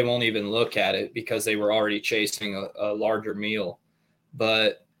 It's like they won't even look at it because they were already chasing a larger meal.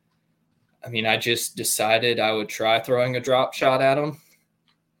 But I just decided I would try throwing a drop shot at them.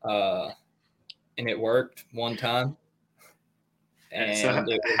 And it worked one time. And so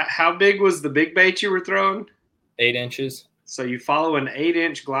how big was the big bait you were throwing? 8 inches. So you follow an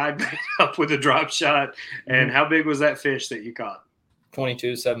 8-inch glide bait up with a drop shot. And how big was that fish that you caught?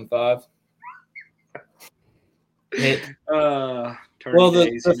 22.75.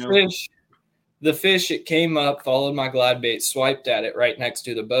 The fish, it came up, followed my glide bait, swiped at it right next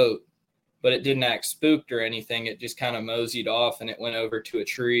to the boat. But it didn't act spooked or anything. It just kind of moseyed off, and it went over to a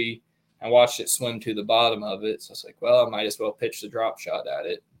tree. I watched it swim to the bottom of it. So I was like, well, I might as well pitch the drop shot at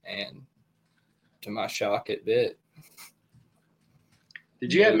it. And to my shock, it bit.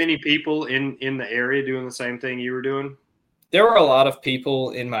 Did you have many people in the area doing the same thing you were doing? There were a lot of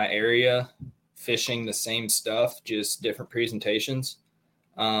people in my area fishing the same stuff, just different presentations.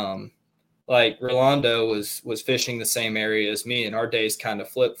 Like Rolando was fishing the same area as me, and our days kind of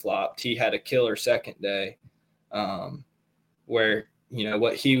flip-flopped. He had a killer second day where,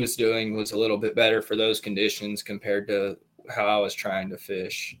 what he was doing was a little bit better for those conditions compared to how I was trying to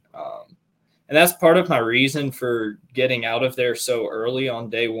fish. And that's part of my reason for getting out of there so early on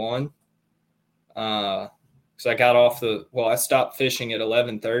day one. Because I got off I stopped fishing at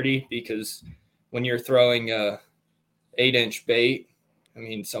 11:30 because when you're throwing a 8-inch bait,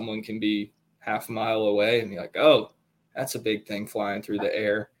 someone can be half a mile away and be like, oh, that's a big thing flying through the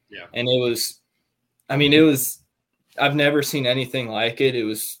air. Yeah. And I've never seen anything like it. It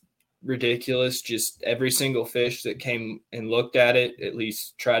was ridiculous. Just every single fish that came and looked at it, at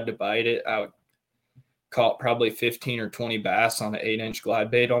least tried to bite it. I caught probably 15 or 20 bass on an 8-inch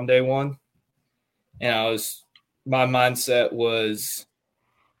glide bait on day one. And my mindset was,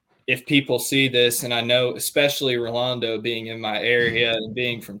 if people see this, and I know especially Rolando being in my area and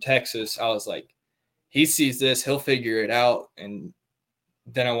being from Texas, I was like, he sees this, he'll figure it out, and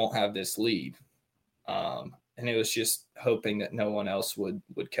then I won't have this lead. And it was just hoping that no one else would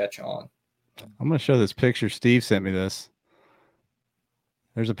catch on. I'm going to show this picture. Steve sent me this.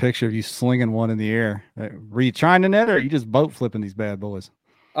 There's a picture of you slinging one in the air. Were you trying to net it, or are you just boat flipping these bad boys?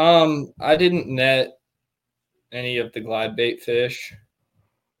 I didn't net any of the glide bait fish.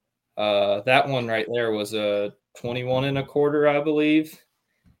 That one right there was a 21 1/4, I believe.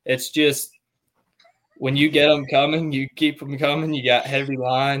 It's just when you get them coming, you keep them coming. You got heavy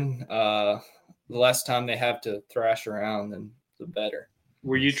line. The less time they have to thrash around, then the better.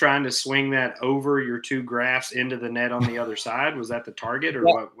 Were you trying to swing that over your 2 graphs into the net on the other side? Was that the target, or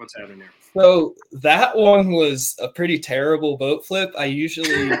what's happening there? So that one was a pretty terrible boat flip. I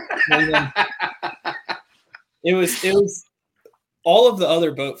usually it was all of the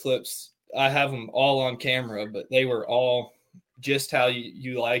other boat flips. I have them all on camera, but they were all just how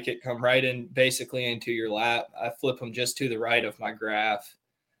you like it. Come right in, basically into your lap. I flip them just to the right of my graph.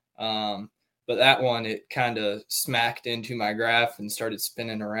 But that one, it kind of smacked into my graph and started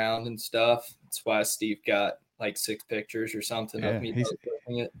spinning around and stuff. That's why Steve got like 6 pictures or something of me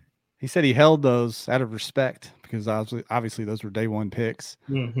flipping it. He said he held those out of respect because obviously those were day one picks,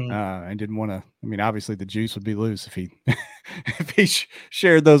 and didn't want to. I mean, obviously the juice would be loose if he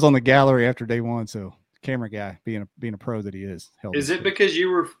shared those on the gallery after day one. So camera guy, being a pro that he is. Is it because you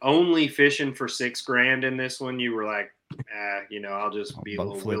were only fishing for $6,000 in this one? You were like, I'll just be a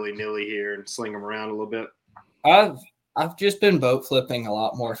little willy-nilly here and sling them around a little bit. I've just been boat flipping a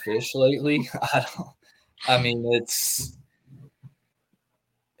lot more fish lately. It's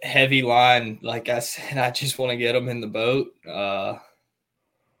heavy line. Like I said, I just want to get them in the boat.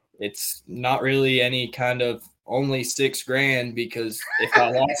 It's not really any kind of only $6,000, because if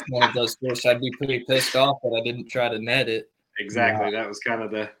I lost one of those fish, I'd be pretty pissed off that I didn't try to net it. Exactly. That was kind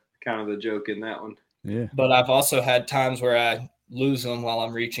of the joke in that one. Yeah. But I've also had times where I lose them while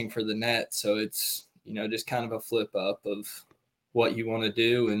I'm reaching for the net. So it's, just kind of a flip up of what you want to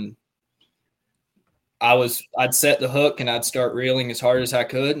do. And I'd set the hook and I'd start reeling as hard as I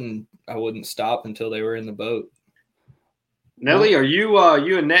could, and I wouldn't stop until they were in the boat. Nelly, are you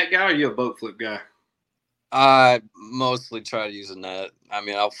a net guy or are you a boat flip guy? I mostly try to use a net. I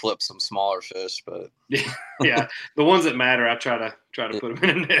mean, I'll flip some smaller fish, but yeah, the ones that matter, I try to put them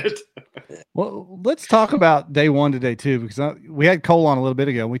in a net. Well, let's talk about day one to day two, because we had Cole on a little bit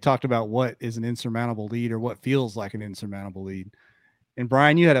ago, and we talked about what is an insurmountable lead, or what feels like an insurmountable lead. And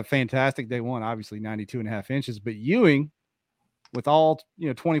Brian, you had a fantastic day one, obviously 92.5 inches, but Ewing, with all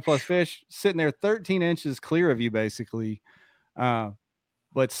 20 plus fish sitting there 13 inches clear of you, basically.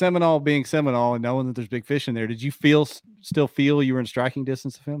 But Seminole being Seminole and knowing that there's big fish in there, did you still feel you were in striking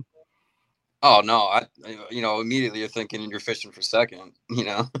distance of him? Oh no, immediately you're thinking you're fishing for second,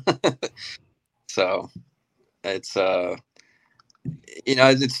 So it's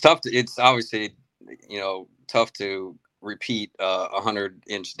it's tough it's obviously tough to repeat a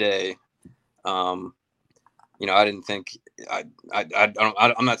 100-inch day. I didn't think I'm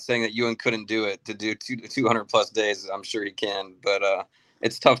not saying that Ewan couldn't do it, to do 200 plus days. I'm sure he can, but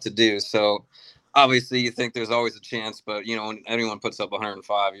it's tough to do. So obviously you think there's always a chance, but when anyone puts up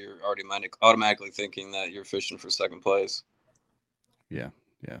 105, you're already automatically thinking that you're fishing for second place. Yeah.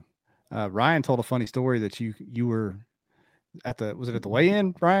 Ryan told a funny story that you were was it at the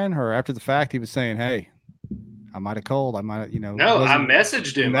weigh-in, Ryan, or after the fact? He was saying, "Hey, I might have called. I might have, No, I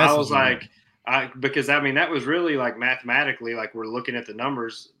messaged him. I was like, because that was really like mathematically, like we're looking at the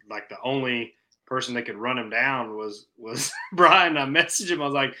numbers, like the only person that could run him down was Brian. I messaged him. I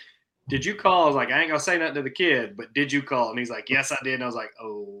was like, "Did you call?" I was like, "I ain't gonna say nothing to the kid, but did you call?" And he's like, "Yes, I did." And I was like,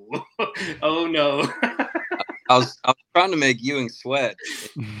 "Oh, oh no." I was trying to make Ewing sweat.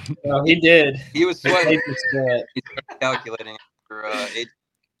 He did. He was sweating. He started calculating after AJ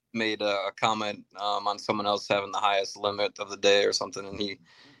made a comment on someone else having the highest limit of the day or something, and he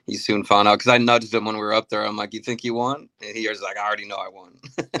soon found out, because I nudged him when we were up there. I'm like, "You think you won?" And he was like, "I already know I won."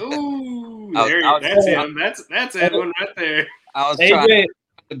 Ooh, that's him. That's Edwin right there. I was trying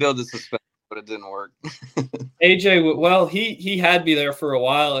to build the suspense, but it didn't work. AJ, well, he had me there for a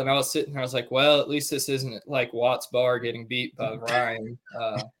while, and I was sitting there. I was like, well, at least this isn't like Watts Bar getting beat by Ryan.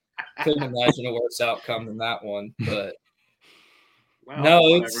 Couldn't imagine a worse outcome than that one, but well, no,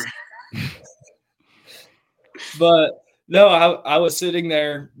 whatever. But no, I was sitting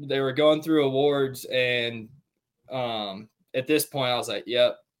there. They were going through awards, and at this point, I was like,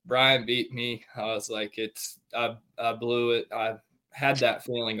 "Yep, Brian beat me." I was like, I blew it. I had that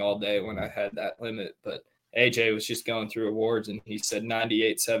feeling all day when I had that limit, but AJ was just going through awards, and he said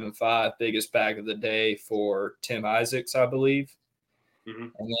 98.75, biggest bag of the day for Tim Isaacs, I believe. Mm-hmm.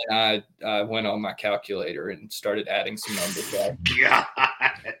 And then I went on my calculator and started adding some numbers up.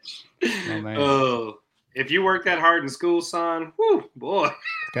 Gosh. Oh, man. Oh, if you work that hard in school, son, whoo, boy.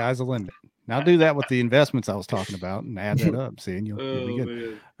 Sky's the limit. Now do that with the investments I was talking about and add that up. See, and you'll be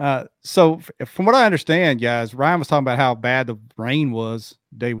good. Man. So from what I understand, guys, Ryan was talking about how bad the rain was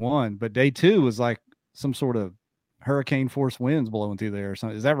day one, but day two was like some sort of hurricane force winds blowing through there or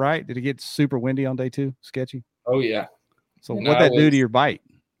something. Is that right? Did it get super windy on day two? Sketchy? Oh, yeah. So what'd that do to your bite,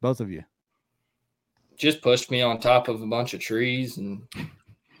 both of you? Just pushed me on top of a bunch of trees, and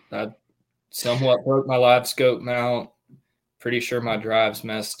I somewhat broke my live scope mount. Pretty sure my drive's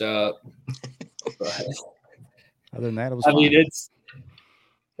messed up. But, other than that, it was fine.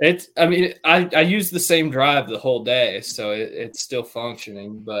 I used the same drive the whole day, so it's still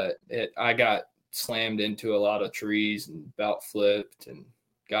functioning, but I got slammed into a lot of trees and about flipped and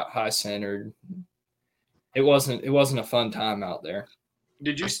got high centered. It wasn't a fun time out there.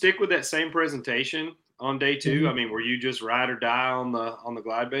 Did you stick with that same presentation on day two? I mean, were you just ride or die on the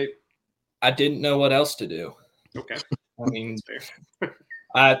glide bait? I didn't know what else to do. Okay. I mean,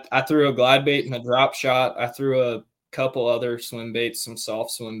 I threw a glide bait and a drop shot. I threw a couple other swim baits, some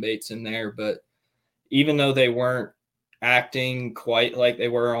soft swim baits in there, but even though they weren't acting quite like they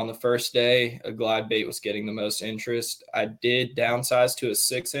were on the first day, a glide bait was getting the most interest. I did downsize to a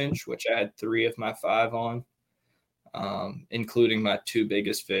 6-inch, which I had 3 of my 5 on, including my 2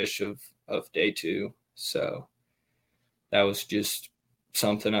 biggest fish of day 2. So that was just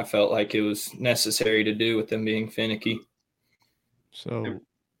something I felt like it was necessary to do with them being finicky. So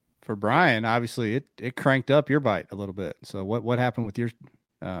for Brian, obviously it cranked up your bite a little bit. So what happened with your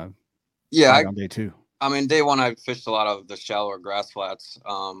on day 2? I mean, day 1, I fished a lot of the shallower grass flats,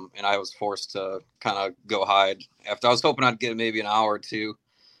 and I was forced to kind of go hide. After I was hoping I'd get maybe an hour or 2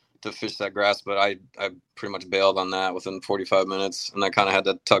 to fish that grass, but I pretty much bailed on that within 45 minutes, and I kind of had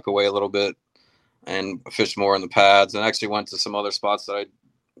to tuck away a little bit and fish more in the pads, and actually went to some other spots that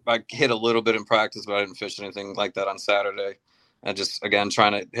I hit a little bit in practice, but I didn't fish anything like that on Saturday. And just, again,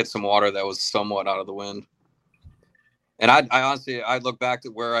 trying to hit some water that was somewhat out of the wind. And I honestly, I look back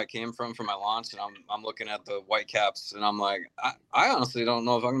at where I came from for my launch, and I'm looking at the white caps, and I'm like, I honestly don't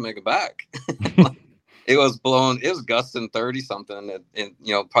know if I'm gonna make it back. It was gusting 30 something at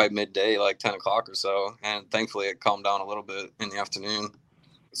probably midday, like 10 o'clock or so. And thankfully it calmed down a little bit in the afternoon.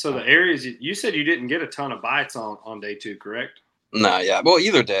 So the areas you said you didn't get a ton of bites on day 2, correct? Nah, yeah. Well,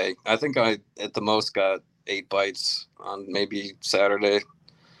 either day. I think I at the most got 8 bites on maybe Saturday.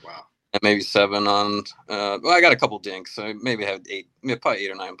 Wow. And maybe 7 on I got a couple dinks, so maybe I had probably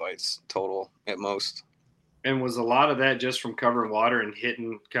 8 or 9 bites total at most. And was a lot of that just from covering water and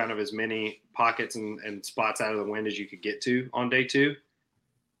hitting kind of as many pockets and spots out of the wind as you could get to on day 2?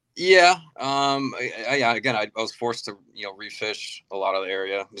 Yeah. Again, I was forced to refish a lot of the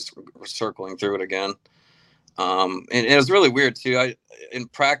area, just circling through it again. And it was really weird too. In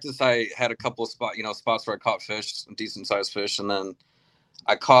practice I had a couple of spots where I caught fish, decent sized fish, and then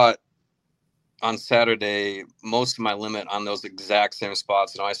I caught on Saturday most of my limit on those exact same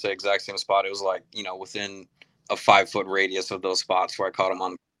spots. And when I say exact same spot, it was like within a 5-foot radius of those spots where I caught them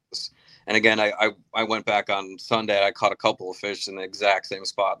on. And again, I went back on Sunday. I caught a couple of fish in the exact same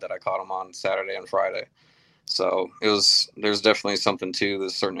spot that I caught them on Saturday and Friday. So there's definitely something to the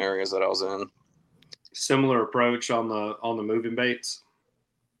certain areas that I was in. Similar approach on the moving baits.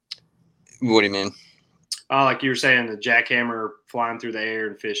 What do you mean? Like you were saying, the jackhammer flying through the air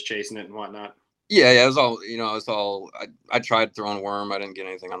and fish chasing it and whatnot. Yeah, it was all. I tried throwing worm. I didn't get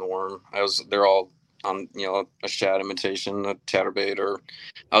anything on the worm. They're all on a shad imitation, a chatterbait, or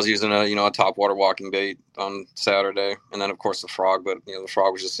I was using a top water walking bait on Saturday, and then of course the frog. But the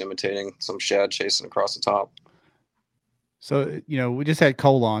frog was just imitating some shad chasing across the top. So we just had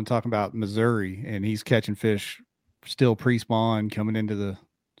Cole on talking about Missouri, and he's catching fish still pre-spawn coming into the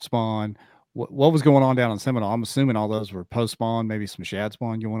spawn. What was going on down in Seminole? I'm assuming all those were post-spawn, maybe some shad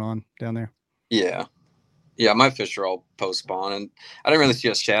spawn going on down there. Yeah, my fish are all post-spawn, and I didn't really see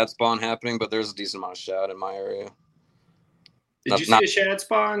a shad spawn happening, but there's a decent amount of shad in my area. Did you see a shad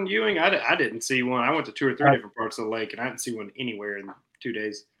spawn, Ewing? I didn't see one. I went to 2 or 3 different parts of the lake, and I didn't see one anywhere in 2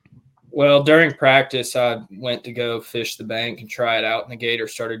 days. Well, during practice, I went to go fish the bank and try it out, and the gator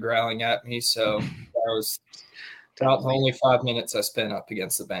started growling at me. So that was about the only 5 minutes I spent up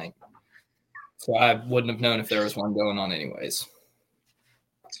against the bank. So I wouldn't have known if there was one going on anyways.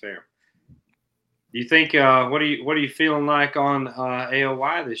 That's fair. Do you think what are you feeling like on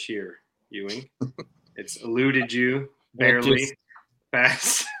AOY this year, Ewing? It's eluded you barely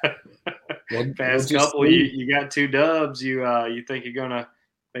past. Past couple, you got 2 dubs. You think you're gonna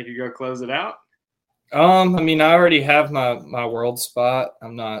close it out? I mean, I already have my world spot.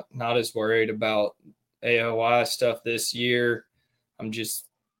 I'm not as worried about AOY stuff this year. I'm just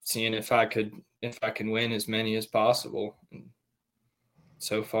seeing if I can win as many as possible. And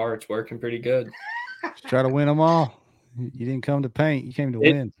so far, it's working pretty good. Just try to win them all. You didn't come to paint; you came to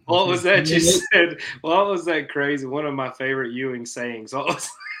win. What was that you said? What was that crazy? One of my favorite Ewing sayings. What was,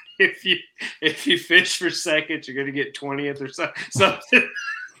 if you fish for second, you're gonna get 20th or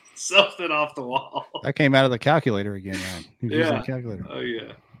something off the wall. That came out of the calculator again, man. Yeah. Calculator. Oh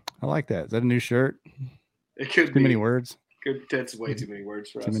yeah. I like that. Is that a new shirt? It could too be. Many words. That's way too many words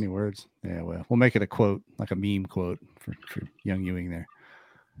for us. Too many words. Yeah, well, we'll make it a quote, like a meme quote for young Ewing there.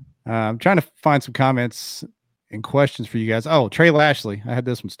 I'm trying to find some comments and questions for you guys. Oh, Trey Lashley. I had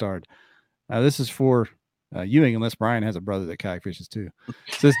this one starred. This is for Ewing, unless Brian has a brother that kayak fishes too.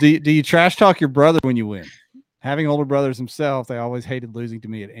 It says, do you trash talk your brother when you win? Having older brothers himself, they always hated losing to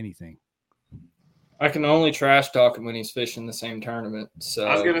me at anything. I can only trash talk him when he's fishing the same tournament. So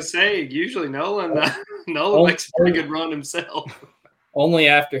I was gonna say, usually Nolan makes a pretty good run himself. Only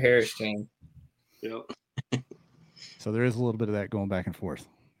after Harris chain. Yep. So there is a little bit of that going back and forth,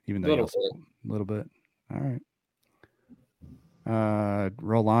 even though a little bit. All right.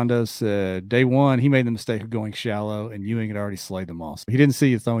 Rolando said day one he made the mistake of going shallow, and Ewing had already slayed them all. So he didn't see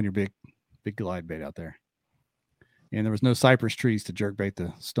you throwing your big glide bait out there, and there was no cypress trees to jerk bait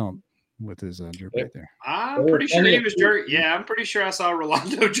the stump with his jerk bait there. I'm pretty sure he was jerk. Yeah, I'm pretty sure I saw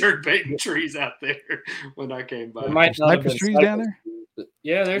Rolando jerk baiting trees out there when I came by. Cypress trees down there?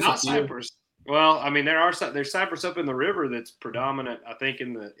 Yeah, there's not cypress. Well, I mean, there's cypress up in the river that's predominant, I think,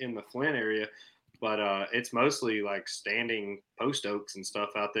 in the Flint area, but it's mostly like standing post oaks and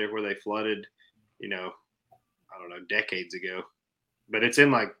stuff out there where they flooded, I don't know, decades ago. But it's in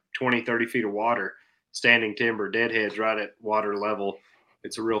like 20, 30 feet of water, standing timber, deadheads right at water level.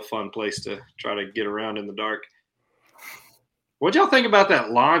 It's a real fun place to try to get around in the dark. What'd y'all think about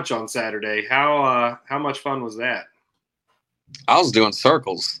that launch on Saturday? How much fun was that? I was doing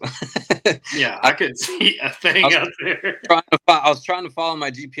circles. Yeah, I could see a thing out there. I was trying to follow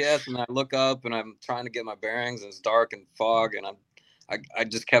my GPS, and I look up, and I'm trying to get my bearings, and it's dark and fog, and I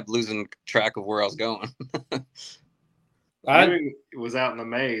just kept losing track of where I was going. You was out in the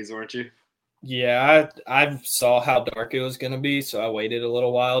maze, weren't you? Yeah, I saw how dark it was going to be, so I waited a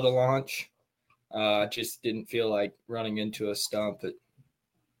little while to launch. Just didn't feel like running into a stump at,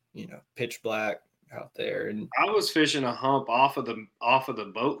 pitch black out there. And I was fishing a hump off of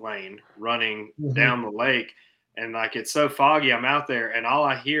the boat lane, running down the lake, and like it's so foggy. I'm out there, and all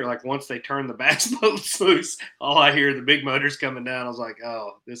I hear, like once they turn the bass boats loose, all I hear the big motors coming down. I was like,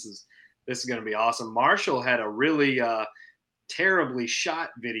 oh, this is going to be awesome. Marshall had a really terribly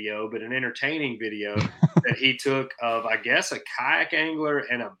shot video, but an entertaining video that he took of, I guess, a kayak angler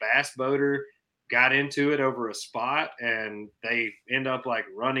and a bass boater got into it over a spot, and they end up like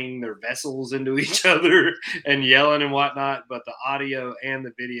running their vessels into each other and yelling and whatnot. But the audio and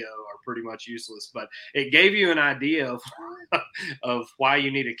the video are pretty much useless, but it gave you an idea of why you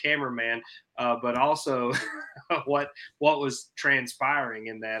need a cameraman, but also what was transpiring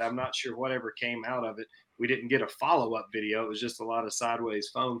in that. I'm not sure whatever came out of it. We didn't get a follow-up video. It was just a lot of sideways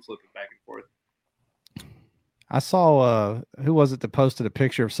phone flipping back and forth. I saw, who was it that posted a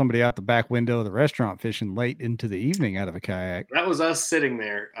picture of somebody out the back window of the restaurant fishing late into the evening out of a kayak? That was us sitting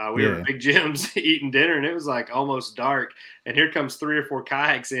there. We were at Big Jim's eating dinner, and it was like almost dark. And here comes 3 or 4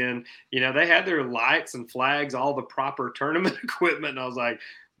 kayaks in. They had their lights and flags, all the proper tournament equipment. And I was like,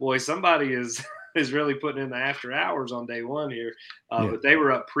 boy, somebody is really putting in the after hours on day one here. But they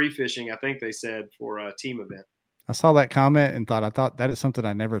were up pre-fishing, I think they said, for a team event. I saw that comment and thought that is something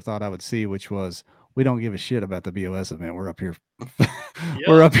I never thought I would see, which was, we don't give a shit about the BOS event. We're up here.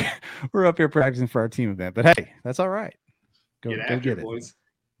 We're up here practicing for our team event. But hey, that's all right. Go get it, boys.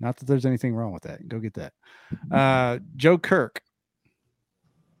 Not that there's anything wrong with that. Go get that. Joe Kirk,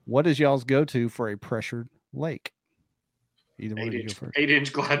 what is y'all's go-to for a pressured lake? Either one of you go first.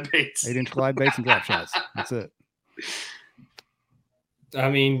 8-inch glide baits. 8-inch glide baits and drop shots. That's it. I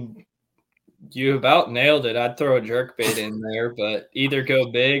mean, you about nailed it. I'd throw a jerk bait in there, but either go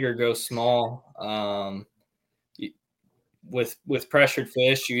big or go small. With pressured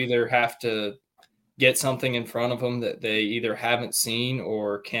fish, you either have to get something in front of them that they either haven't seen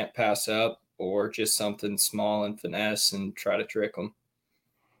or can't pass up, or just something small and finesse and try to trick them.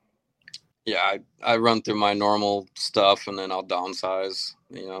 Yeah, I run through my normal stuff, and then I'll downsize.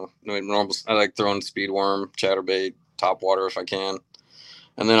 Normal. I like throwing speed worm, chatterbait, top water if I can,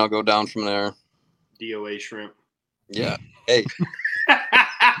 and then I'll go down from there. DOA shrimp. Yeah. Hey.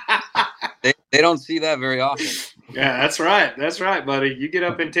 They don't see that very often. Yeah, that's right. That's right, buddy. You get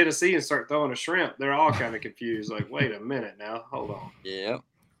up in Tennessee and start throwing a shrimp, they're all kind of confused. Like, wait a minute now. Hold on. Yeah.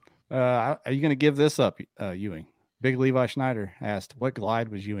 Are you going to give this up, Ewing? Big Levi Schneider asked, what glide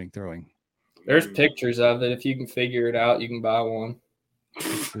was Ewing throwing? There's pictures of it. If you can figure it out, you can buy one.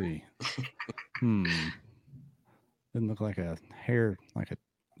 Let's see. Didn't look like a hair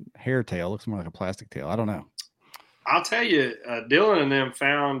tail. Looks more like a plastic tail. I don't know. I'll tell you, Dylan and them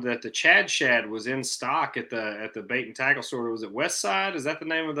found that the Chad Shad was in stock at the bait and tackle store. Was it West Side? Is that the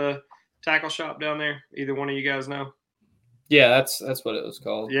name of the tackle shop down there? Either one of you guys know? Yeah, that's what it was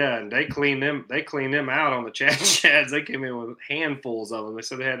called. Yeah, and they cleaned them out on the Chad Shads. They came in with handfuls of them. They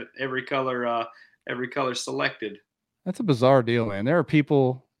said they had every color selected. That's a bizarre deal, man. There are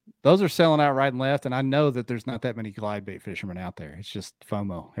people, those are selling out right and left, and I know that there's not that many glide bait fishermen out there. It's just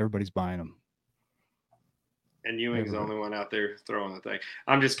FOMO. Everybody's buying them. And Ewing's the only one out there throwing the thing.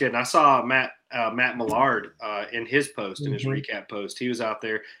 I'm just kidding. I saw Matt Millard in his post, in his recap post. He was out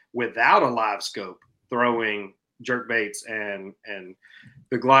there without a live scope throwing jerk baits and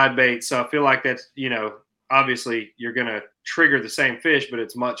the glide bait. So I feel like that's, obviously you're going to trigger the same fish, but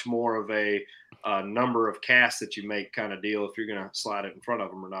it's much more of a number of casts that you make kind of deal if you're going to slide it in front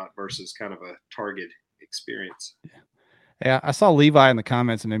of them or not versus kind of a target experience. Yeah, I saw Levi in the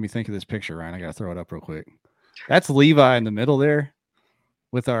comments and made me think of this picture, Ryan. I got to throw it up real quick. That's Levi in the middle there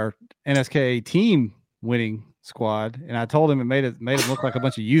with our NSKA team winning squad. And I told him it made him look like a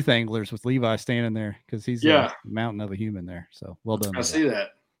bunch of youth anglers with Levi standing there because he's a mountain of a human there. So well done. I see that.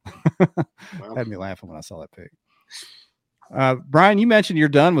 Had me laughing when I saw that pic. Brian, you mentioned you're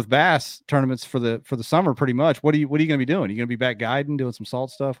done with bass tournaments for the summer pretty much. What are you going to be doing? Are you going to be back guiding, doing some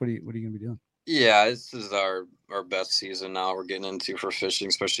salt stuff? What are you going to be doing? Yeah, this is our best season now we're getting into for fishing,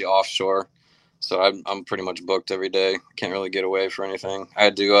 especially offshore. So I'm pretty much booked every day. Can't really get away for anything.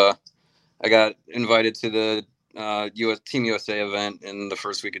 I got invited to the Team USA event in the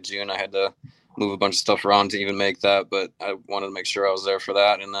first week of June. I had to move a bunch of stuff around to even make that, but I wanted to make sure I was there for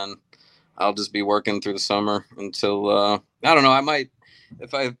that. And then I'll just be working through the summer until I don't know. I might,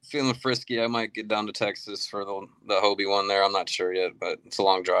 if I'm feeling frisky, I might get down to Texas for the Hobie one there. I'm not sure yet, but it's a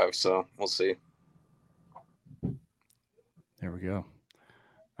long drive, so we'll see. There we go.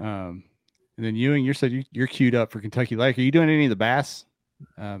 And then Ewing, you said you're queued up for Kentucky Lake. Are you doing any of the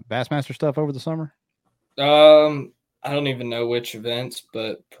Bassmaster stuff over the summer? I don't even know which events,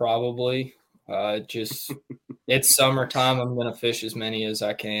 but probably. It's summertime. I'm gonna fish as many as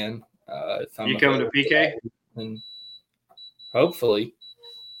I can. You coming to PK? And hopefully.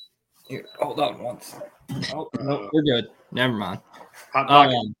 Here, hold on one second. Oh, no, we're good. Never mind. Hot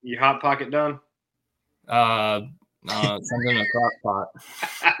pocket. You hot pocket done? Something in a crock pot.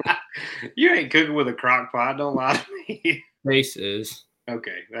 You ain't cooking with a crock pot. Don't lie to me. Base is.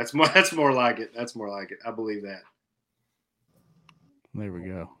 Okay, that's more like it. That's more like it. I believe that. There we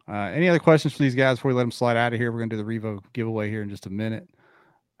go. Any other questions for these guys before we let them slide out of here? We're going to do the Revo giveaway here in just a minute.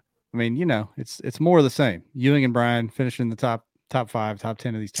 I mean, it's more of the same. Ewing and Brian finishing the top 5, top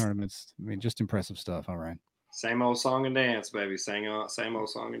 10 of these tournaments. I mean, just impressive stuff. All right. Same old song and dance, baby. Same old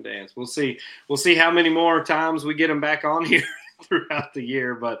song and dance. We'll see how many more times we get them back on here throughout the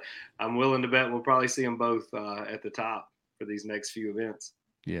year, but I'm willing to bet we'll probably see them both at the top for these next few events.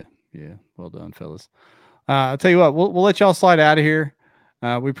 Yeah. Well done, fellas. I'll tell you what, we'll let y'all slide out of here.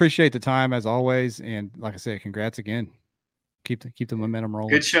 We appreciate the time as always, and like I said, congrats again. Keep the momentum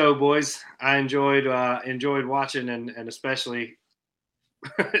rolling. Good show, boys. I enjoyed watching, and especially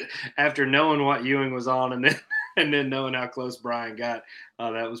after knowing what Ewing was on, and then knowing how close Brian got.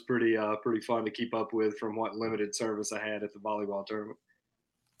 That was pretty fun to keep up with from what limited service I had at the volleyball tournament.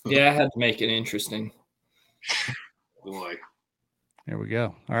 Yeah, I had to make it interesting. Boy. There we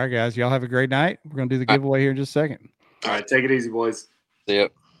go. All right, guys. Y'all have a great night. We're going to do the giveaway here in just a second. All right. Take it easy, boys.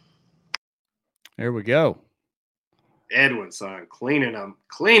 Yep. There we go. Edwin, son, cleaning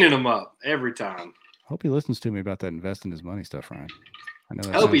them up every time. Hope he listens to me about that investing his money stuff, Ryan.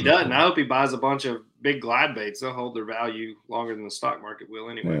 I hope he doesn't. I hope he buys a bunch of big glide baits. They'll hold their value longer than the stock market will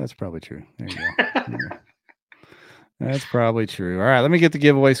anyway. Yeah, that's probably true. There you go. That's probably true. All right, let me get the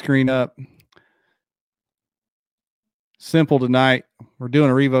giveaway screen up. Simple tonight. We're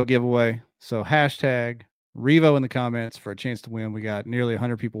doing a Revo giveaway. So hashtag Revo in the comments for a chance to win. We got nearly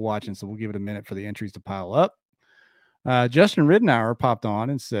 100 people watching, so we'll give it a minute for the entries to pile up. Justin Ridenour popped on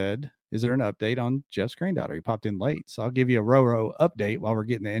and said, is there an update on Jeff's granddaughter? He popped in late. So I'll give you a row update while we're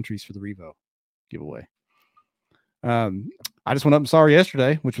getting the entries for the Revo giveaway. I just went up and saw her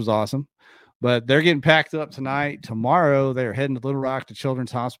yesterday, which was awesome. But they're getting packed up tonight. Tomorrow, they're heading to Little Rock to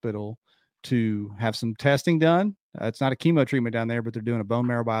Children's Hospital to have some testing done. It's not a chemo treatment down there, but they're doing a bone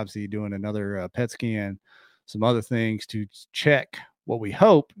marrow biopsy, doing another PET scan, some other things to check what we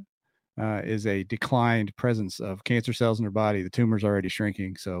hope is a declined presence of cancer cells in her body. The tumor's already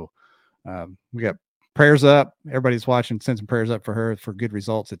shrinking. So we got prayers up. Everybody's watching. Send some prayers up for her for good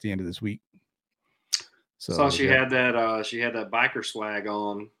results at the end of this week. So she had that biker swag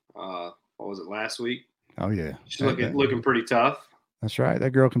on. What was it, last week? Oh yeah, she's looking pretty tough. That's right.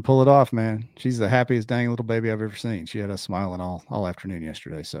 That girl can pull it off, man. She's the happiest dang little baby I've ever seen. She had us smiling all afternoon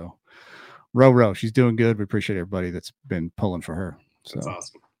yesterday. So row, she's doing good. We appreciate everybody that's been pulling for her. So that's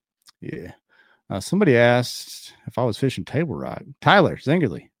awesome. Yeah. Somebody asked if I was fishing table rock. Tyler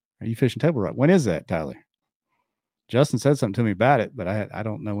Zingerly, are you fishing table rock? When is that, Tyler? Justin said something to me about it, but I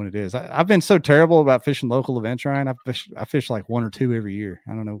don't know when it is. I've been so terrible about fishing local events, Ryan. I fish like one or two every year.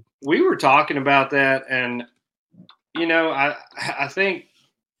 I don't know. We were talking about that, and I think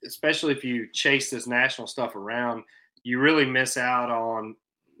especially if you chase this national stuff around, you really miss out on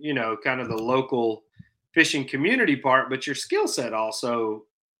kind of the local fishing community part, but your skill set also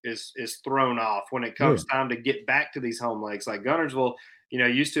is thrown off when it comes time to get back to these home lakes like Guntersville.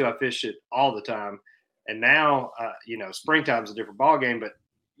 Used to I fish it all the time. And now, springtime's a different ball game, but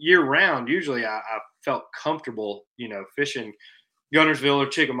year round, usually I felt comfortable, fishing Guntersville or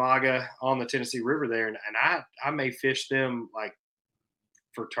Chickamauga on the Tennessee River there. And I may fish them like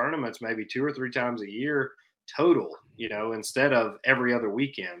for tournaments, maybe 2 or 3 times a year total, instead of every other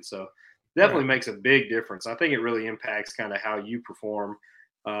weekend. So definitely makes a big difference. I think it really impacts kind of how you perform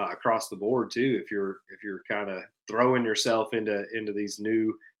across the board too. If you're kind of throwing yourself into these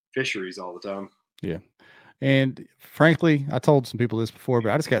new fisheries all the time. Yeah. And frankly, I told some people this before,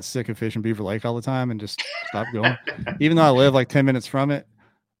 but I just got sick of fishing Beaver Lake all the time and just stopped going, even though I live like 10 minutes from it.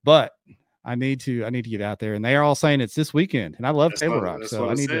 But I need to get out there, and they are all saying it's this weekend, and I love Table Rock. So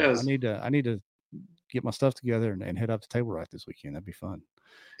I need to get my stuff together and head up to Table Rock this weekend. That'd be fun.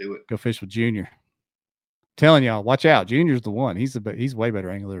 Do it. Go fish with Junior. Telling y'all, watch out. Junior's the one. He's way better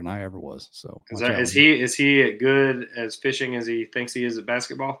angler than I ever was. So is he good as fishing as he thinks he is at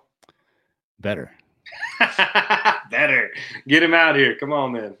basketball? Better. Better. Get him out here. Come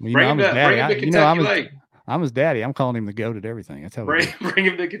on, man. Bring him to Kentucky Lake. I'm his daddy. I'm calling him the goat at everything. That's how bring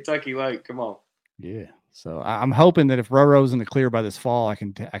him to Kentucky Lake. Come on. Yeah. So I'm hoping that if Roro's in the clear by this fall, I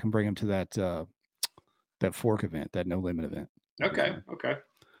can bring him to that fork event, that no limit event. Okay.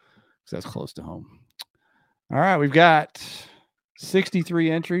 So that's close to home. All right, we've got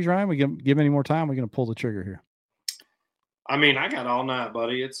 63 entries, Ryan. We give any more time? We're going to pull the trigger here. I mean, I got all night,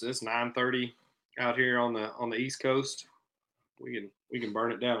 buddy. It's 9:30 out here on the East Coast. We can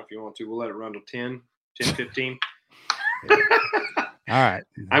burn it down if you want to. We'll let it run till 10:15. All right.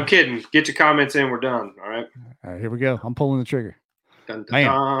 I'm kidding. Get your comments in. We're done. All right. All right, here we go. I'm pulling the trigger. Dun, dun,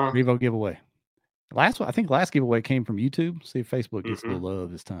 dun. Revo giveaway. I think last giveaway came from YouTube. See if Facebook gets a little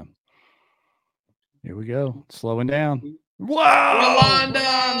love this time. Here we go. Slowing down. Wow.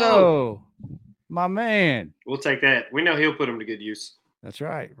 Rolando. My man. We'll take that. We know he'll put them to good use. That's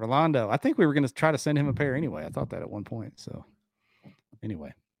right. Rolando. I think we were going to try to send him a pair anyway. I thought that at one point. So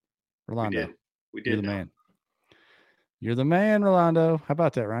anyway, Rolando. We did. You're the man. You're the man, Rolando. How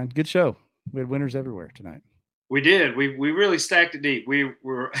about that, Ryan? Good show. We had winners everywhere tonight. We did. We really stacked it deep. We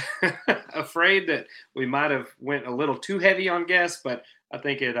were afraid that we might have went a little too heavy on guests, but I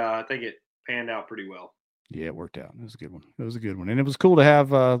think it panned out pretty well. Yeah, it worked out. It was a good one. And it was cool to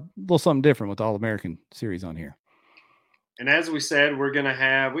have a little something different with the All-American series on here. And as we said, we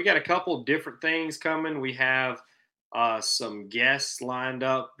got a couple different things coming. We have some guests lined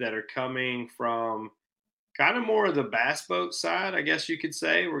up that are coming from kind of more of the bass boat side, I guess you could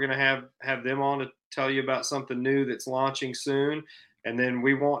say. We're going to have them on to tell you about something new that's launching soon. And then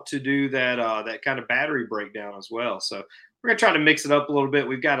we want to do that kind of battery breakdown as well. So we're going to try to mix it up a little bit.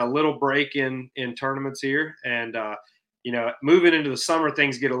 We've got a little break in tournaments here. And, moving into the summer,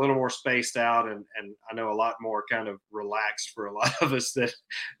 things get a little more spaced out. And I know a lot more kind of relaxed for a lot of us that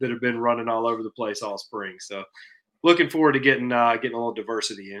have been running all over the place all spring. So looking forward to getting a little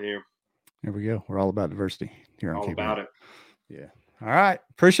diversity in here. There we go. We're all about diversity here on KBN. All about it. Yeah. All right.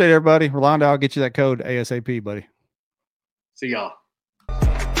 Appreciate it, everybody. Rolando, I'll get you that code ASAP, buddy. See y'all.